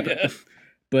forgot about that.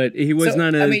 But he was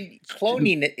not a.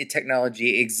 Cloning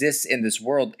technology exists in this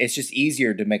world. It's just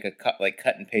easier to make a cut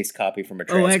and paste copy from a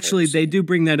transport. Oh, actually, they do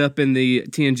bring that up in the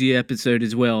TNG episode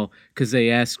as well, because they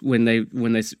ask when they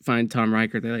find Tom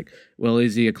Riker, they're like, "Well,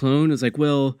 is he a clone?" It's like,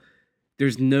 well.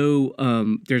 There's no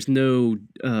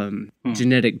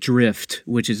genetic drift,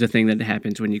 which is a thing that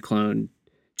happens when you clone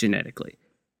genetically.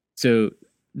 So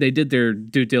they did their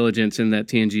due diligence in that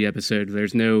TNG episode.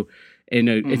 There's no,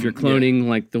 if you're cloning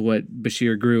like what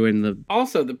Bashir grew in the.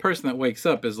 Also, the person that wakes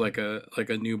up is like a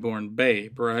newborn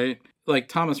babe, right? Like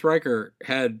Thomas Riker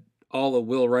had all of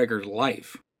Will Riker's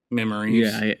life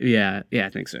memories. Yeah, I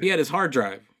think so. He had his hard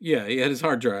drive. Yeah, he had his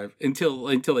hard drive until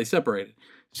they separated.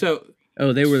 So.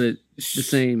 Oh, they were the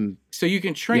same. So you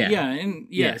can train,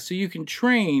 so you can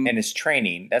train. And his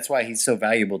training, that's why he's so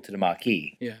valuable to the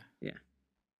Maquis. Yeah.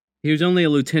 He was only a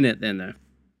lieutenant then, though.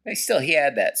 He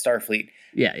had that Starfleet.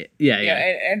 Yeah.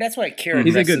 And that's why Kira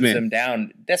dresses him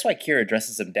down. That's why Kira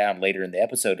dresses him down later in the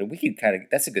episode, and we can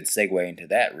that's a good segue into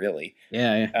that, really.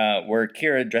 Yeah. Where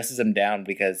Kira dresses him down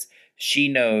because she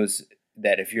knows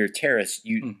that if you're a terrorist,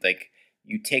 you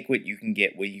you take what you can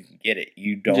get it.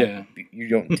 You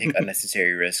don't take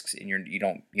unnecessary risks, and you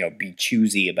don't be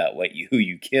choosy about who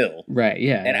you kill. Right.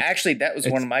 Yeah. And actually, that was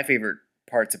one of my favorite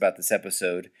parts about this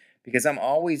episode, because I'm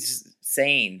always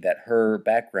saying that her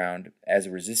background as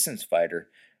a resistance fighter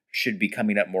should be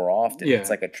coming up more often. Yeah. It's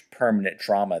like a permanent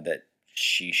trauma that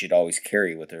she should always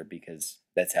carry with her, because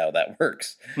that's how that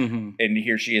works. Mm-hmm. And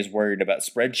here she is worried about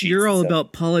spreadsheets. You're all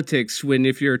about politics, when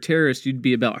if you're a terrorist, you'd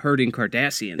be about hurting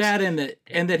Cardassians. That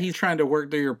and that he's trying to work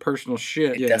through your personal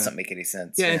shit. It doesn't make any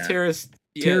sense. Yeah, and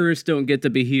terrorists don't get to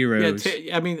be heroes.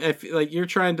 Yeah, I feel like you're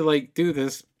trying to do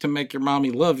this to make your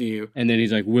mommy love you. And then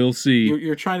he's like, "We'll see."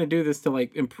 You're trying to do this to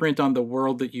imprint on the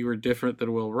world that you were different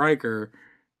than Will Riker.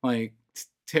 Like,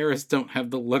 terrorists don't have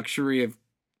the luxury of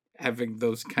having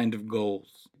those kind of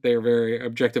goals. They're very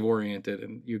objective oriented,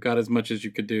 and you got as much as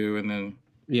you could do, and then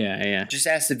just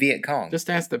ask the Viet Cong. Just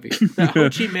ask the Viet. The Ho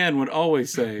Chi Minh would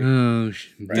always say,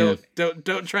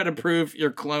 "Don't try to prove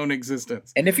your clone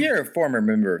existence." And if you're a former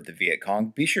member of the Viet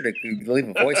Cong, be sure to leave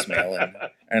a voicemail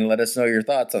and let us know your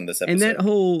thoughts on this episode. And that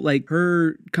whole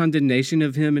her condemnation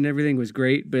of him and everything was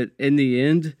great, but in the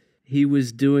end, he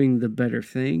was doing the better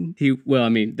thing.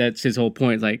 That's his whole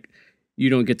point. You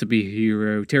don't get to be a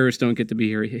hero. Terrorists don't get to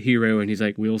be a hero. And he's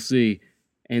like, we'll see.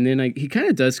 And then he kind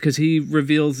of does, because he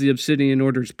reveals the Obsidian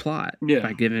Order's plot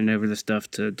by giving over the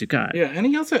stuff to Dukat. Yeah, and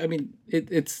he also,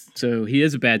 it's... So he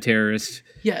is a bad terrorist.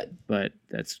 Yeah. But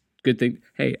that's a good thing.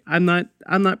 Hey, I'm not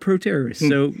pro-terrorist,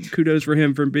 so kudos for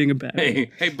him for being a bad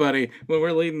Hey, buddy, when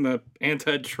we're leading the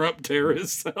anti-Trump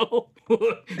terrorist cell,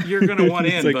 you're going to want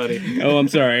in, buddy. Oh, I'm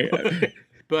sorry.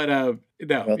 But,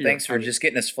 no. Well, thanks for just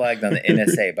getting us flagged on the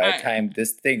NSA. By the time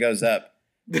this thing goes up,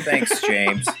 thanks,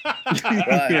 James.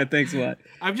 Yeah, thanks a lot.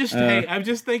 I'm just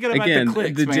thinking about the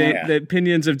clicks, man. The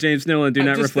opinions of James Nolan do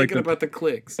not reflect. About the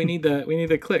clicks. We need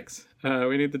the clicks.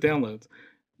 We need the downloads.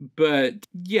 But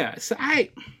yeah, so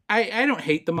I don't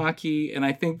hate the Maquis, and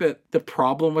I think that the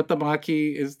problem with the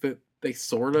Maquis is that they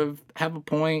sort of have a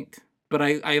point. But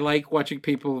I like watching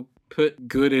people put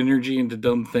good energy into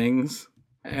dumb things.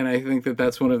 And I think that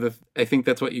that's I think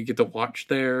that's what you get to watch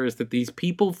there, is that these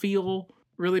people feel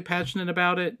really passionate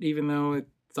about it, even though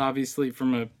it's obviously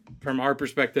from our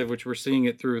perspective, which we're seeing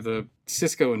it through the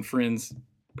Cisco and Friends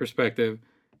perspective,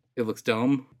 it looks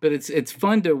dumb. But it's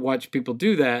fun to watch people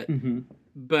do that,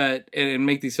 but and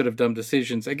make these sort of dumb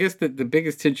decisions. I guess that the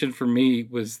biggest tension for me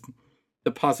was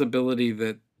the possibility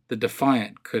that the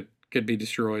Defiant could be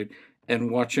destroyed,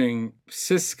 and watching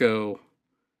Cisco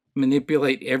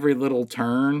manipulate every little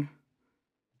turn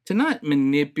to not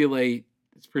manipulate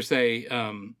per se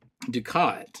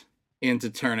Dukat into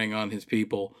turning on his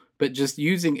people, but just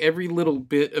using every little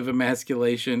bit of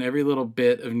emasculation, every little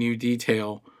bit of new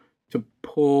detail to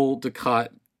pull Dukat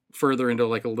further into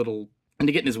like a little, and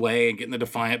to get in his way and getting the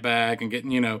Defiant back and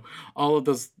getting, all of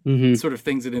those sort of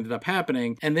things that ended up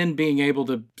happening, and then being able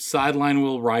to sideline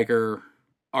Will Riker,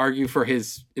 argue for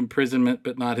his imprisonment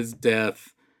but not his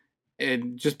death,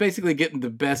 and just basically getting the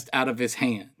best out of his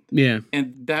hand. Yeah.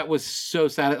 And that was so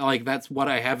sad. Like, that's what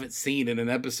I haven't seen in an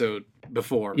episode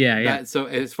before. Yeah. So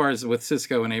as far as with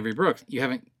Cisco and Avery Brooks, he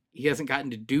hasn't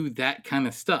gotten to do that kind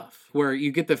of stuff where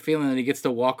you get the feeling that he gets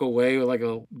to walk away with like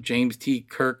a James T.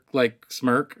 Kirk like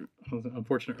smirk.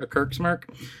 Unfortunate, a Kirk smirk.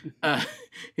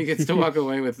 He gets to walk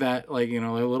away with that, like, a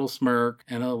little smirk,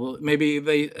 and maybe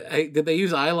did they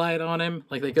use eyelight on him?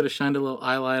 Like, they could have shined a little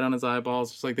eyelight on his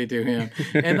eyeballs, just like they do him,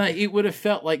 and like it would have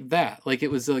felt like that. Like it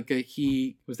was like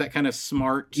he was that kind of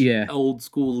smart, old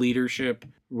school leadership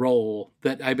role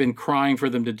that I've been crying for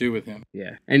them to do with him.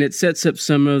 Yeah, and it sets up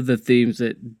some of the themes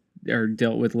that are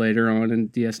dealt with later on in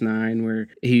DS9, where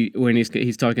when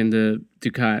he's talking to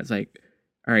Dukat, it's like,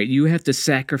 all right, you have to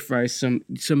sacrifice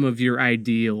some of your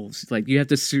ideals. Like, you have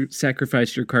to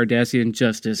sacrifice your Cardassian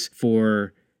justice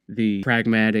for the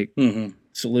pragmatic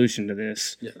solution to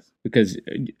this. Yes. Because,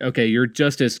 okay, your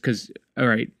justice, because, all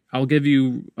right, I'll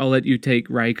let you take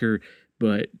Riker,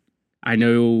 but I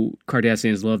know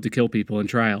Cardassians love to kill people in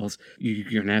trials. You're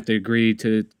going to have to agree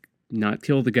to not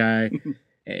kill the guy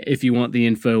if you want the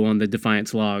info on the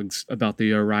Defiance logs about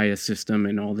the Orion system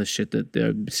and all the shit that the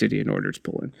Obsidian Order's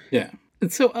pulling. Yeah.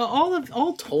 And so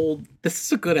all told, this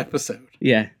is a good episode.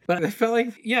 Yeah. But I felt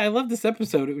like, I love this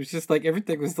episode. It was just like,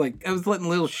 everything was like, I was letting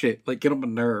little shit like get on my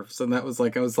nerves. And that was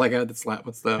like, I had to slap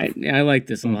my stuff. I like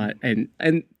this a lot.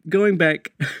 And going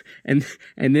back, and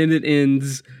then it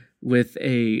ends with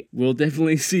we'll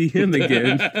definitely see him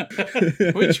again.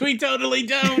 Which we totally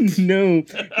don't. No.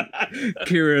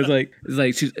 Kira's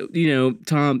like she's,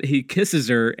 Tom, he kisses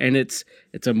her, and it's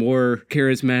a more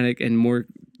charismatic and more,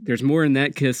 there's more in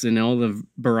that kiss than all the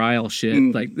Bareil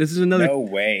shit. Like, this is another. No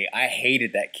way. I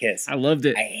hated that kiss. I loved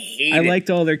it. I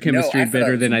liked all their chemistry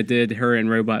better than I did her and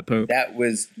Robot Pope. That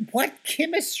was, what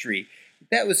chemistry?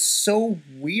 That was so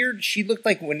weird. She looked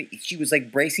like when she was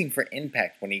like bracing for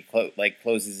impact when he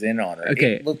closes in on her.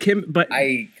 Okay, but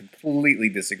I completely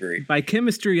disagree. By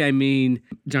chemistry, I mean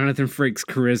Jonathan Frakes'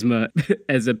 charisma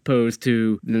as opposed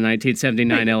to the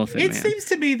 1979 Elephant Man. It seems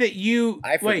to me that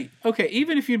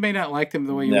even if you may not like him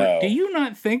the way you want, do you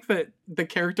not think that the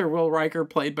character Will Riker,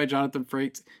 played by Jonathan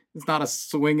Frakes, is not a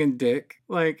swinging dick?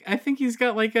 Like, I think he's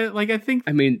got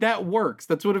that works.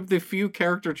 That's one of the few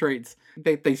character traits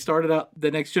that they started out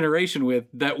the Next Generation with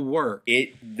that work.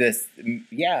 Maybe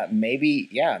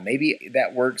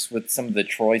that works with some of the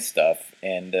Troy stuff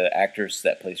and the actors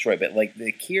that play Troy, but like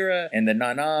the Kira and the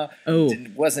Nana,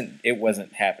 it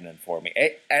wasn't happening for me.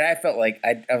 And I felt like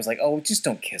I was like, oh, just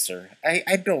don't kiss her.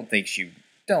 I don't think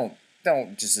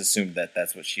don't just assume that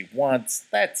that's what she wants.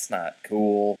 That's not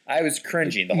cool. I was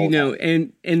cringing the whole time.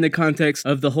 And in the context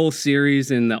of the whole series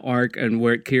and the arc and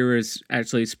where Kira is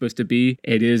actually supposed to be,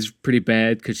 it is pretty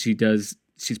bad because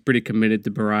she's pretty committed to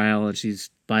Bareil, and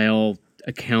she's, by all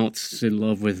accounts, in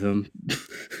love with him.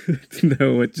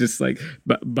 No, it's just like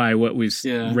by what we've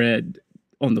read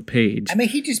on the page. I mean,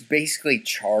 he just basically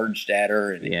charged at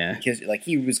her, and because like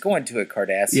he was going to a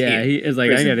Cardassian he is like,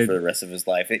 prison for the rest of his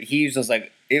life. He was just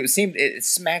like, it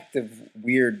smacked of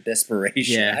weird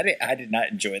desperation. Yeah. I did not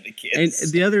enjoy the kiss.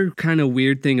 And the other kind of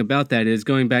weird thing about that is,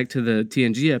 going back to the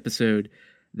TNG episode,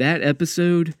 that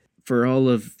episode, for all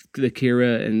of the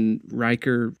Kira and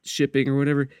Riker shipping or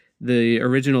whatever, the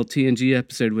original TNG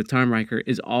episode with Tom Riker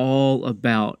is all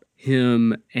about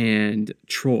him and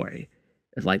Troy.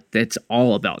 Like, that's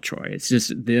all about Troy. It's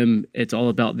just them. It's all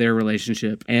about their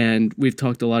relationship. And we've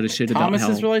talked a lot of shit about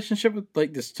Thomas's relationship with,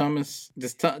 like, does Thomas?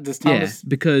 Yeah,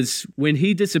 because when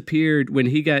he disappeared, when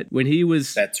he was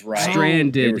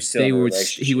stranded,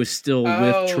 he was still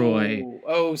with Troy.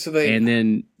 And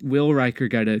then Will Riker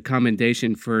got a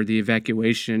commendation for the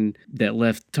evacuation that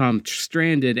left Tom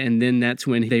stranded, and then that's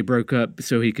when they broke up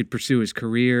so he could pursue his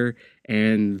career.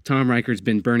 and Tom Riker's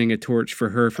been burning a torch for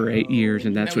her for 8 years,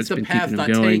 and that's that was what's been the path keeping not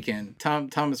him going. taken.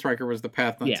 Thomas Riker was the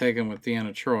path not Yeah. taken with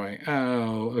Deanna Troy.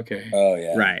 Oh, okay. Oh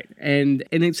yeah. Right. And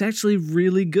it's actually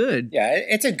really good. Yeah,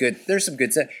 there's some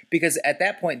good stuff because at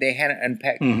that point they hadn't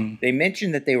unpacked. They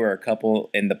mentioned that they were a couple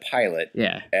in the pilot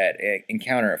Yeah. at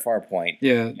Encounter at Farpoint.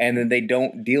 Yeah. And then they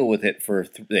don't deal with it for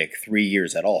like 3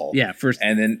 years at all. Yeah, first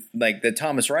And then like the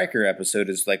Thomas Riker episode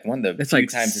is like one of the That's few like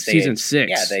times that season 6.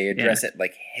 Yeah, they address it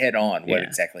like head on what Yeah.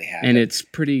 exactly happened. and it's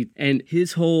pretty, and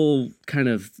his whole kind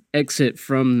of exit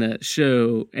from that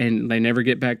show, and they never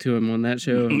get back to him on that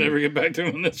show. Never get back to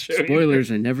him on this show.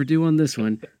 Spoilers, I never do on this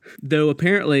one. Though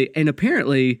apparently,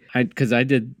 because I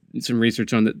did some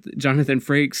research on that, Jonathan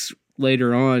Frakes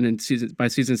later on in by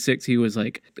season 6, he was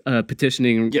like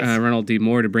petitioning Yes. Ronald D.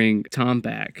 Moore to bring Tom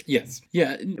back. Yes.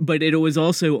 Yeah. But it was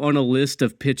also on a list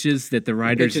of pitches that the They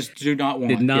writers just do not want.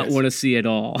 did not yes. want to see at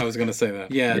all. I was going to say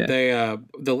that. Yeah, Yeah. they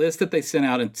the list that they sent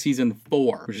out in season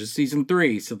 4, which is season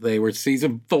 3, so they were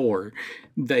season 4.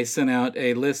 They sent out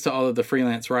a list to all of the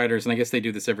freelance writers, and I guess they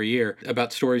do this every year,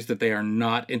 about stories that they are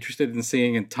not interested in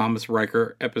seeing, and Thomas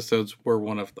Riker episodes were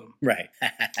one of them. right.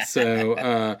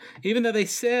 So even though they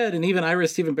said, and even Ira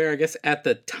Stephen Bear, I guess at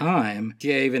the time,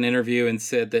 gave an interview and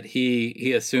said that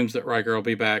he assumes that Riker will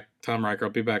be back, Tom Riker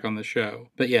will be back on the show.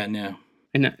 But yeah, no.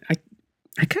 And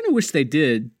I kind of wish they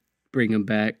did bring him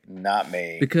back, Not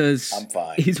me. because I'm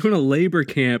fine. he's on a labor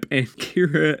camp, and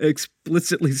Kira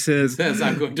explicitly says, Says,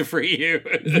 I'm going to free you.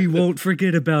 "We won't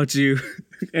forget about you,"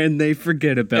 and they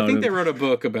forget about I think him. they wrote a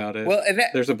book about it. Well, and that,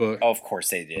 There's a book. oh, of course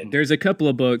they did. There's a couple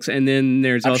of books, and then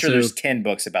there's I'm also sure there's 10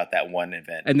 books about that one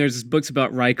event. and there's books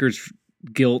about Riker's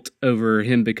guilt over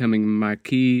him becoming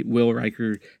Maquis. Will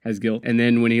Riker has guilt, and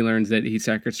then when he learns that he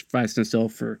sacrificed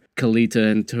himself for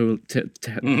Kalita and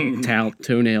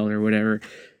Toenail or whatever,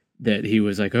 that he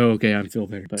was like, "Oh, okay, I feel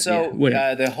better." But So yeah,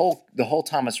 whatever. the whole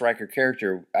Thomas Riker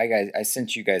character, I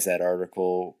sent you guys that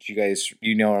article.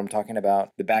 You know what I'm talking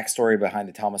about? The backstory behind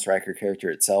the Thomas Riker character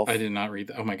itself. I did not read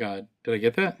that. Oh my God. Did I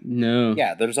get that? No.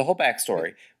 Yeah, there's a whole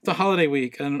backstory. It's a holiday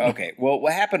week. I don't know. Okay, well,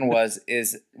 what happened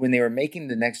is when they were making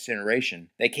the Next Generation,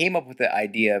 they came up with the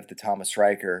idea of the Thomas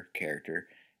Riker character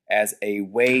as a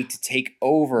way to take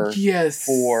over Yes.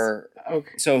 for.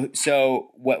 Okay.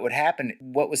 So what would happen?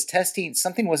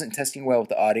 Something wasn't testing well with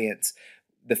the audience.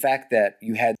 The fact that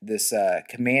you had this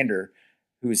commander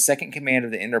who was second command of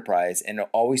the Enterprise and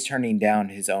always turning down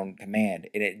his own command,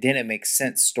 and it didn't make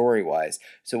sense story wise.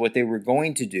 So what they were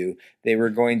going to do, they were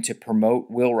going to promote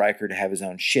Will Riker to have his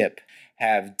own ship,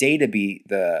 have Data be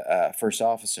the first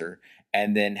officer,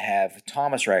 and then have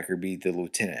Thomas Riker be the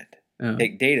lieutenant. Oh.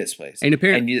 Take Data's place, And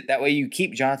apparently, that way you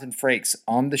keep Jonathan Frakes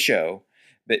on the show,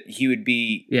 but he would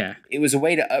be. yeah. It was a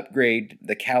way to upgrade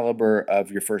the caliber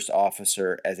of your first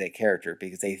officer as a character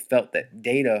because they felt that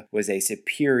Data was a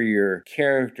superior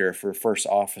character for first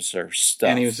officer stuff.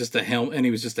 And he was just a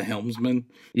helmsman.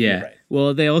 Yeah. Right.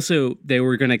 Well, they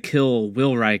were going to kill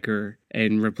Will Riker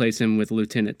and replace him with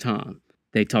Lieutenant Tom.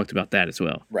 They talked about that as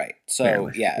well. Right. So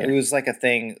Apparently, yeah, yeah. it was like a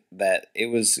thing that it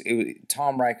was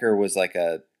Tom Riker was like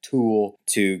a tool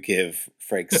to give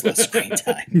Frakes less screen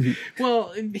time.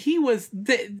 Well,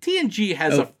 TNG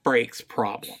has a Frakes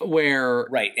problem where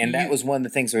Right. And that was one of the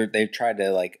things where they tried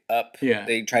to like Yeah.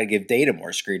 they tried to give Data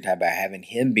more screen time by having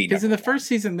him be because in the number one. first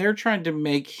season they're trying to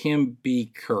make him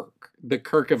be Kirk, the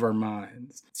Kirk of our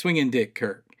minds, swinging dick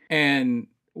Kirk, and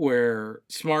where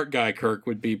smart guy Kirk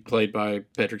would be played by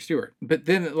Patrick Stewart. But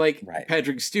then Right.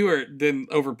 Patrick Stewart then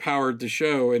overpowered the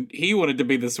show, and he wanted to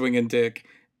be the swinging dick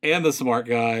and the smart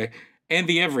guy and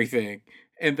the everything,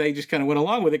 and they just kind of went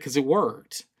along with it because it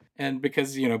worked. And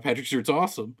because, Patrick Stewart's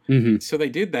awesome. Mm-hmm. So they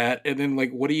did that. And then,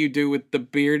 what do you do with the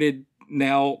bearded,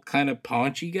 now kind of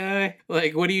paunchy guy?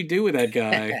 What do you do with that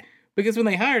guy? Because when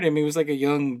they hired him, he was like a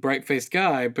young, bright-faced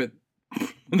guy, but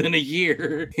within a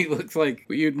year, he looks like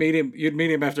you'd meet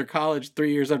him after college,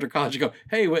 3 years after college, you go,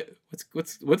 hey,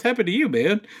 what's happened to you,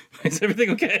 man? Is everything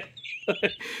okay?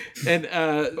 and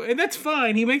that's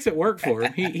fine. He makes it work for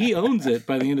him. He owns it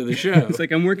by the end of the show. It's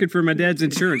like I'm working for my dad's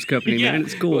insurance company, man.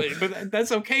 It's cool. But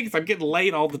that's okay because I'm getting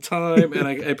late all the time, and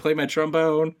I play my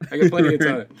trombone. I got plenty of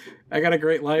time. I got a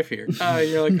great life here.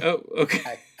 You're like, oh,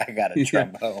 okay. I got a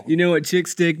trombone. You know what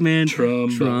chicks dig, man?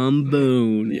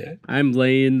 Trombone. Yeah. I'm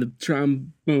laying the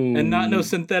trombone. And not no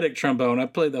synthetic trombone. I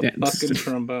play the fucking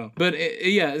trombone. But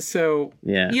so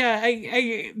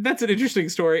I that's an interesting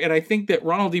story, and I think that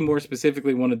Ronald D. Moore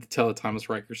specifically wanted to tell a Thomas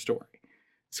Riker story.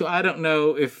 So I don't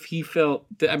know if he felt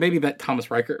that maybe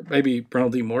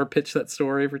Ronald D. Moore pitched that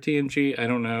story for TNG. I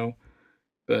don't know.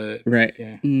 But Right.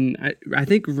 yeah. I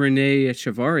think Renee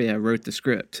Chavaria wrote the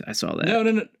script. I saw that.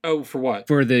 No. Oh, for what?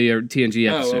 For the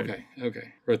TNG Oh, episode.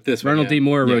 okay. Wrote this Ronald one. D.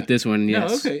 Moore Yeah. wrote this one,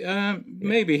 yes. No, okay.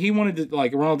 Maybe he wanted to,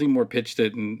 like, Ronald D. Moore pitched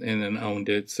it and then owned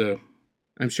it. So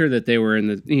I'm sure that they were in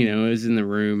the, it was in the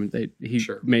room.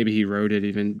 Sure. Maybe he wrote it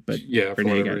even, but yeah, for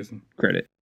Renee whatever got reason. credit.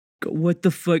 What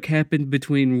the fuck happened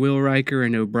between Will Riker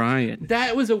and O'Brien?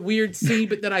 That was a weird scene,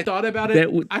 but then I thought about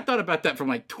it. I thought about that for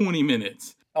like 20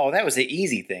 minutes. Oh, that was the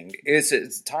easy thing.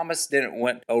 It's Thomas didn't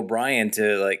want O'Brien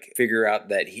to like figure out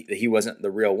that he wasn't the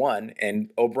real one, and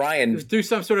O'Brien Through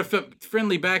some sort of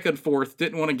friendly back and forth,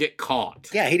 didn't want to get caught.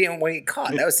 Yeah, he didn't want to get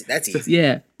caught. That's easy.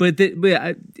 Yeah,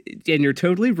 and you're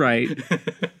totally right.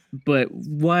 But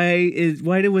why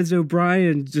was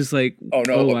O'Brien just like? Oh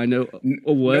no! I know.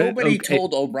 What? Nobody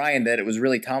told O'Brien that it was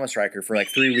really Thomas Riker for like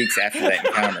 3 weeks after that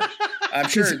encounter. I'm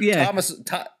sure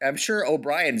I'm sure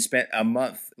O'Brien spent a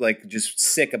month like just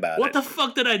sick about what it. What the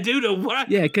fuck did I do to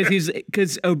what? Yeah,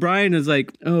 because O'Brien is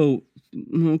like, oh,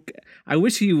 okay. I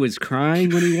wish he was crying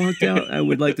when he walked out. I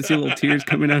would like to see little tears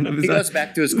coming out of his eyes. He goes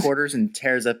back to his quarters and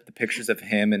tears up the pictures of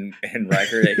him and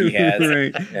Riker that he has.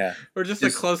 Right. Yeah. Or just a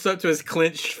close up to his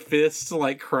clenched fists,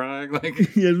 like crying, like.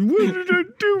 Yes. What did I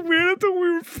do, man? I thought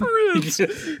we were friends.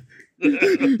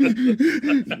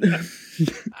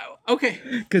 Okay.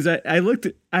 Because I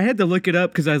had to look it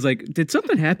up because I was like, did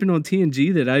something happen on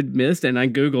TNG that I'd missed? And I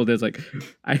Googled it. It's like,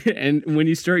 and when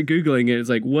you start Googling it, it's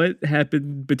like, what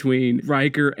happened between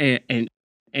Riker and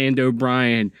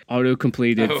O'Brien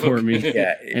auto-completed for me.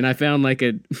 Yeah. And I found like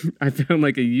a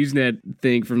Usenet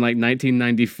thing from like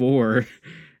 1994.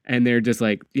 And they're just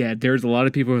like, yeah, there's a lot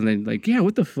of people, and then like, yeah,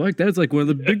 what the fuck? That's like one of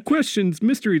the big questions,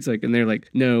 mysteries. Like, and they're like,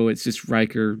 no, it's just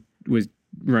Riker was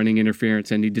running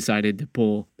interference, and he decided to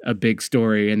pull a big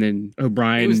story, and then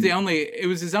O'Brien. It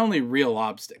was his only real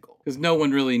obstacle because no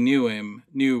one really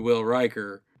knew Will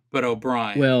Riker, but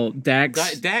O'Brien. Well,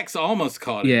 Dax almost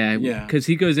caught him. Yeah, because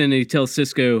he goes in and he tells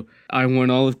Sisko, I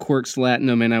won all of Quark's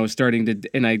Latinum,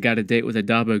 and I got a date with a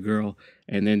Dabo girl,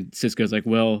 and then Sisko's like,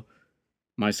 well,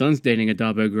 my son's dating a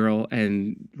Dabo girl,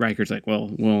 and Riker's like, well,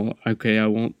 okay, I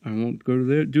won't go to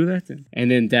there, do that then.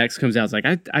 And then Dax comes out, it's like,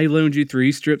 I loaned you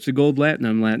 3 strips of gold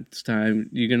Latinum last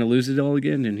time. You gonna lose it all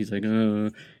again? And he's like,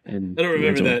 and I don't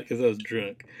remember that because I was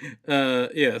drunk. So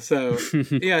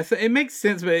it makes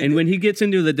sense. But and when he gets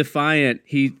into the Defiant,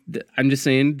 I'm just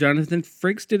saying, Jonathan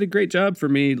Frakes did a great job for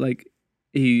me. Like,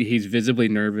 he's visibly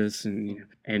nervous, and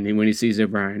when he sees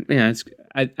O'Brien, yeah,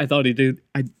 I thought he did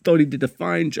a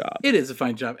fine job. It is a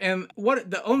fine job. And I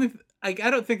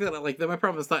don't think that like that. My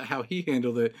problem is not how he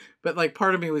handled it, but like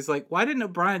part of me was like, why didn't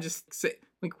O'Brien just say,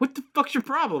 like, what the fuck's your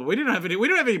problem? We don't have any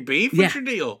beef. What's your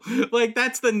deal? Like,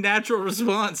 that's the natural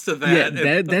response to that.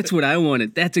 Yeah, that's what I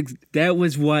wanted. That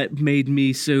was what made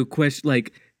me so question.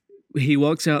 Like, he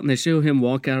walks out and they show him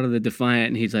walk out of the Defiant,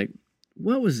 and he's like,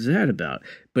 what was that about?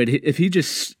 But if he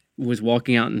just was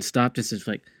walking out and stopped us, it's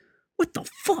like, what the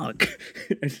fuck?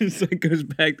 And just like goes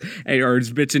back or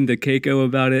is bitching to Keiko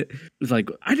about it. It's like,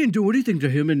 I didn't do anything to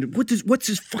him, and what's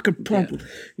his fucking problem?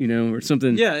 Or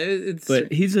something. Yeah, it's.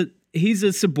 But he's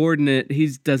a subordinate.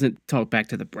 He doesn't talk back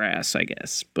to the brass, I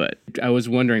guess. But I was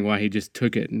wondering why he just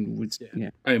took it and was. Yeah.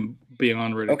 I'm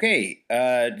beyond ready. Okay,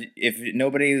 if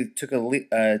nobody took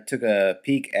a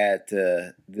peek at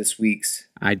this week's,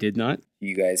 I did not.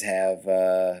 You guys have.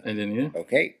 I didn't either.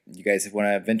 Okay, you guys want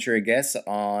to venture a guess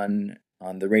on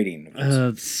the rating?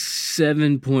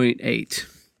 7.8.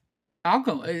 I'll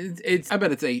go. I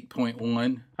bet it's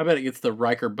 8.1. I bet it gets the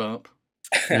Riker bump.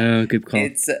 Good call.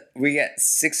 It's we got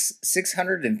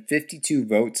 652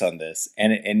 votes on this,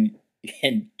 and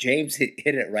James hit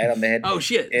it right on the head. Oh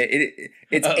shit!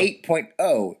 It's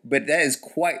 8.0, but that is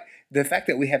quite. The fact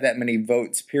that we have that many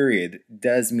votes, period,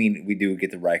 does mean we do get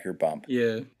the Riker bump.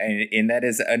 Yeah. And that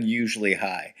is unusually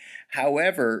high.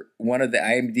 However, one of the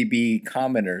IMDb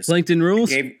commenters... Plankton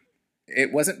Rules?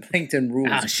 It wasn't Plankton Rules.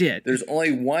 Ah, shit. There's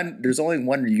only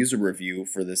one user review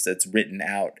for this that's written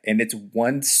out, and it's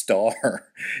 1 star.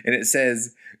 And it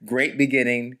says, great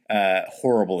beginning,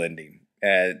 horrible ending.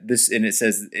 It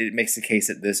says it makes the case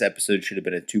that this episode should have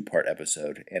been a 2-part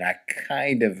episode, and I could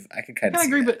kind of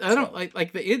agree, but I don't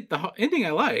like the ending. I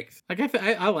liked. Like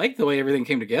I like the way everything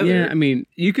came together. Yeah, I mean,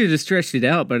 you could have stretched it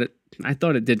out, but I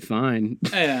thought it did fine.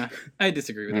 Yeah, I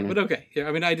disagree with that, but okay. Yeah,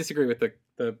 I mean, I disagree with the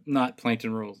not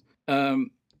Plankton Rules. So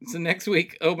next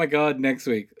week, oh my god, next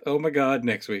week,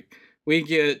 we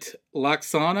get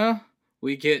Laxana,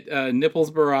 we get Nipples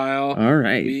Barile. All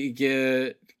right, we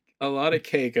get a lot of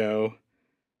Keiko.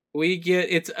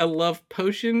 It's a love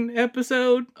potion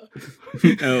episode.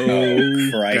 Oh,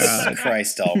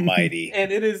 Christ almighty. And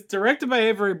it is directed by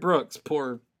Avery Brooks,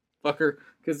 poor fucker.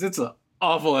 because it's an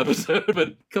awful episode,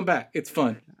 but come back. It's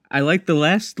fun. I like the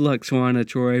last Luxwana,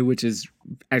 Troy, which is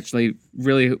actually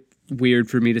really weird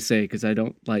for me to say because I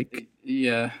don't like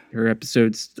her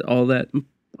episodes all that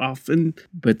often.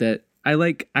 But that I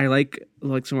like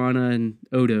Luxwana and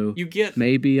Odo. You get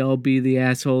maybe I'll be the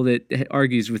asshole that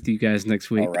argues with you guys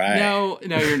next week. All right. No,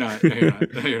 you're not. No,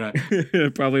 you're not.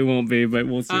 It probably won't be, but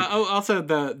we'll see. Also,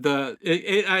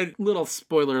 little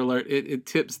spoiler alert. It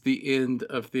tips the end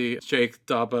of the Jake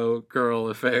Dabo girl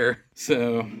affair.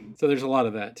 So there's a lot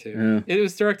of that too. Yeah. It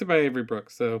was directed by Avery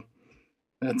Brooks, so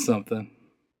that's something.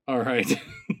 All right.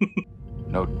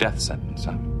 No death sentence,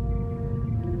 huh?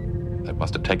 That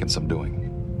must have taken some doing.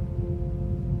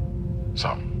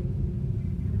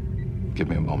 Some. Give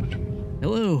me a moment.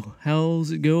 Hello,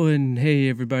 how's it going? Hey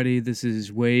everybody, this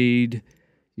is Wade.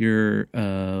 You're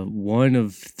one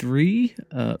of three.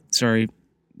 Sorry,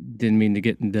 didn't mean to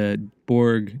get into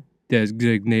Borg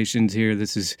designations here.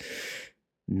 This is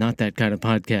not that kind of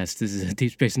podcast. This is a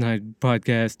Deep Space Nine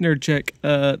podcast. Nerd check.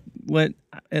 What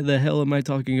the hell am I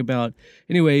talking about?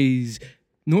 Anyways,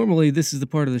 normally this is the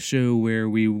part of the show where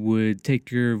we would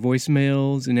take your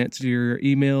voicemails and answer your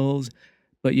emails.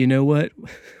 But you know what?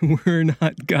 We're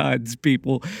not gods,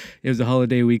 people. It was a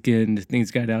holiday weekend. Things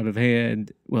got out of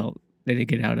hand. Well, they didn't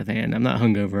get out of hand. I'm not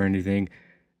hungover or anything.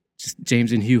 Just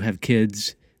James and Hugh have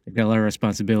kids. They've got a lot of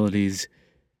responsibilities.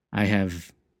 I had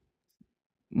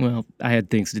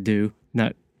things to do,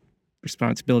 not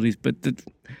responsibilities. But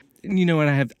you know what?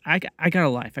 I got a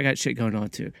life. I got shit going on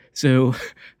too. So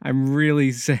I'm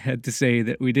really sad to say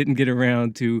that we didn't get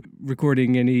around to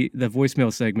recording the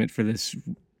voicemail segment for this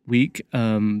week,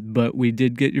 but we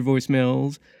did get your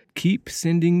voicemails. Keep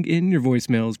sending in your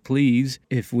voicemails, please.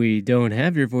 If we don't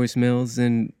have your voicemails,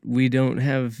 then we don't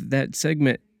have that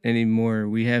segment anymore.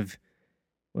 We have,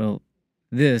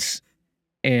 this,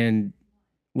 and,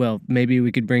 maybe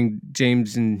we could bring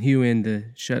James and Hugh in to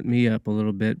shut me up a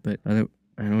little bit, but I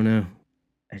don't know.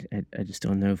 I just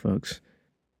don't know, folks.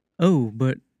 Oh,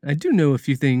 but I do know a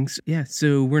few things. Yeah,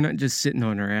 so we're not just sitting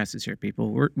on our asses here,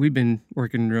 people. We've been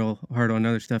working real hard on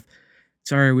other stuff.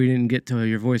 Sorry we didn't get to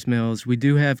your voicemails. We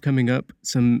do have coming up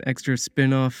some extra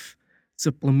spin-off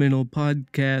supplemental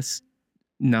podcasts.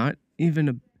 Not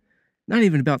even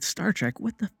about Star Trek.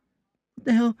 What the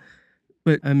hell?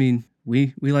 But I mean,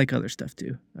 we like other stuff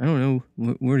too. I don't know.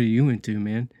 What are you into,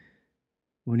 man?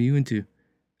 What are you into?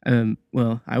 I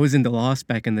was into Lost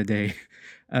back in the day.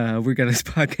 We got this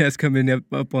podcast coming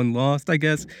up on Lost, I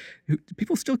guess. Do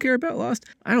people still care about Lost?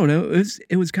 I don't know.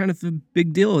 It was kind of a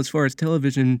big deal as far as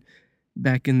television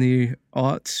back in the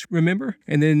aughts, remember?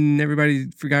 And then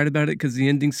everybody forgot about it because the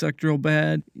ending sucked real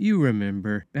bad. You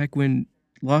remember back when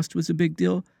Lost was a big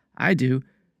deal? I do.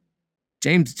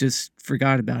 James just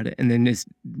forgot about it and then just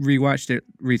rewatched it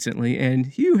recently, and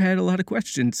Hugh had a lot of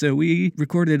questions. So we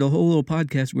recorded a whole little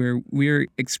podcast where we're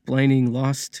explaining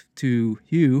Lost to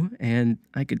Hugh, and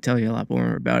I could tell you a lot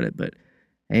more about it, but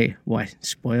hey, why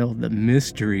spoil the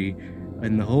mystery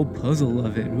and the whole puzzle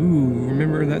of it? Ooh,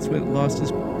 remember that's what Lost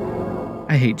is.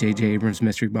 I hate J.J. Abrams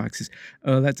mystery boxes.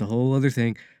 Oh, that's a whole other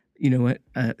thing. You know what?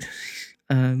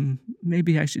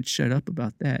 Maybe I should shut up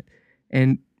about that.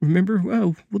 And remember,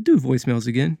 we'll do voicemails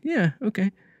again. Yeah,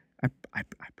 okay. I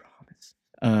promise.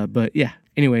 But yeah,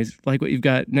 anyways, like what you've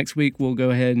got next week, we'll go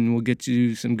ahead and we'll get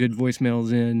you some good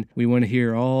voicemails in. We want to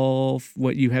hear all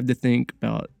what you have to think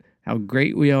about how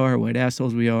great we are, what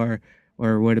assholes we are,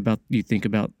 or what about you think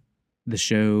about the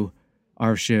show,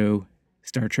 our show,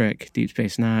 Star Trek, Deep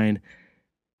Space Nine,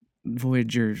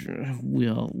 Voyager.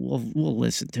 We'll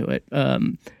listen to it.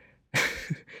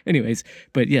 Anyways,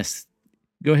 but yes,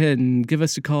 go ahead and give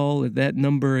us a call. That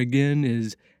number again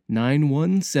is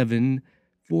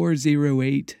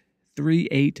 917-408-3898.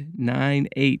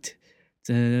 It's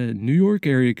a New York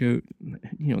area code.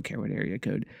 You don't care what area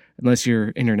code, unless you're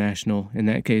international. In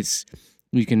that case,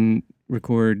 you can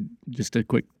record just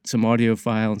some audio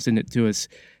file and send it to us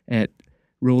at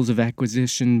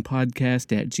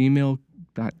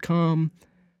rulesofacquisitionpodcast@gmail.com.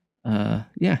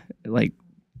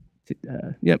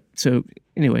 Yep. So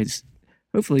anyways,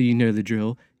 hopefully you know the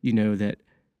drill. You know that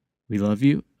we love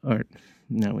you, or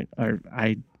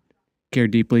I care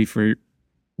deeply for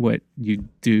what you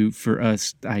do for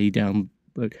us, i.e. download.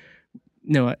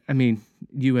 No, I mean,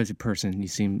 you as a person, you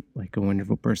seem like a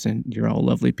wonderful person. You're all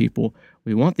lovely people.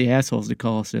 We want the assholes to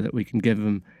call so that we can give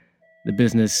them the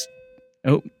business.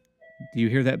 Oh, do you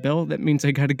hear that bell? That means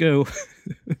I gotta go.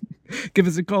 Give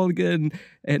us a call again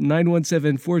at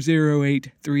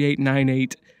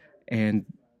 917-408-3898. And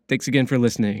thanks again for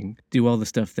listening. Do all the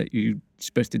stuff that you're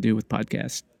supposed to do with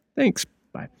podcasts. Thanks.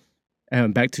 Bye.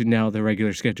 Back to now the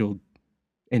regular scheduled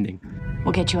ending.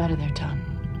 We'll get you out of there, Tom.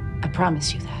 I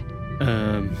promise you that.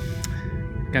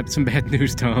 Got some bad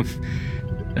news, Tom.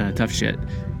 Tough shit.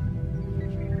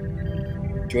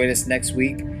 Join us next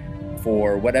week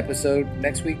for what episode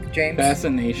next week, James?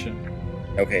 Fascination.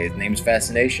 Okay, his name's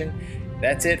Fascination.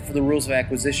 That's it for the Rules of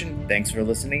Acquisition. Thanks for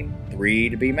listening. 3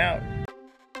 to beam out.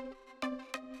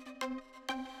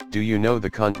 Do you know the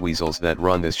cunt weasels that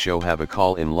run this show have a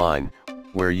call-in line,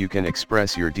 where you can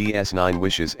express your DS9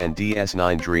 wishes and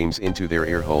DS9 dreams into their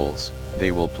ear holes?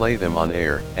 They will play them on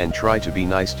air and try to be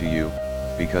nice to you,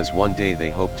 because one day they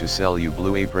hope to sell you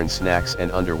Blue Apron snacks and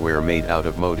underwear made out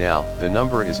of modal. The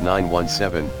number is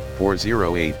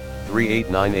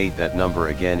 917-408-3898. That number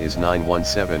again is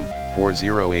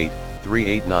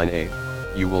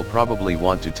 917-408-3898. You will probably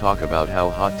want to talk about how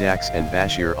hot Dax and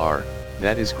Bashir are.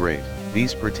 That is great.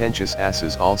 These pretentious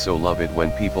asses also love it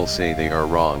when people say they are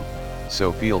wrong,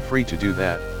 so feel free to do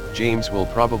that. James will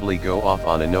probably go off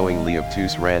on a knowingly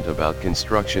obtuse rant about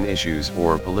construction issues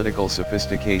or political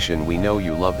sophistication. We know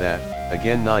you love that.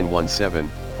 Again,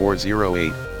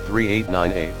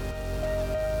 917-408-3898.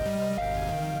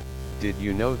 Did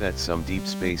you know that some Deep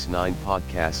Space Nine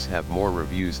podcasts have more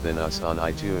reviews than us on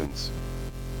iTunes?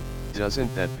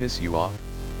 Doesn't that piss you off?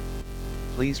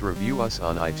 Please review us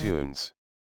on iTunes.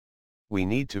 We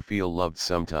need to feel loved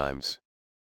sometimes.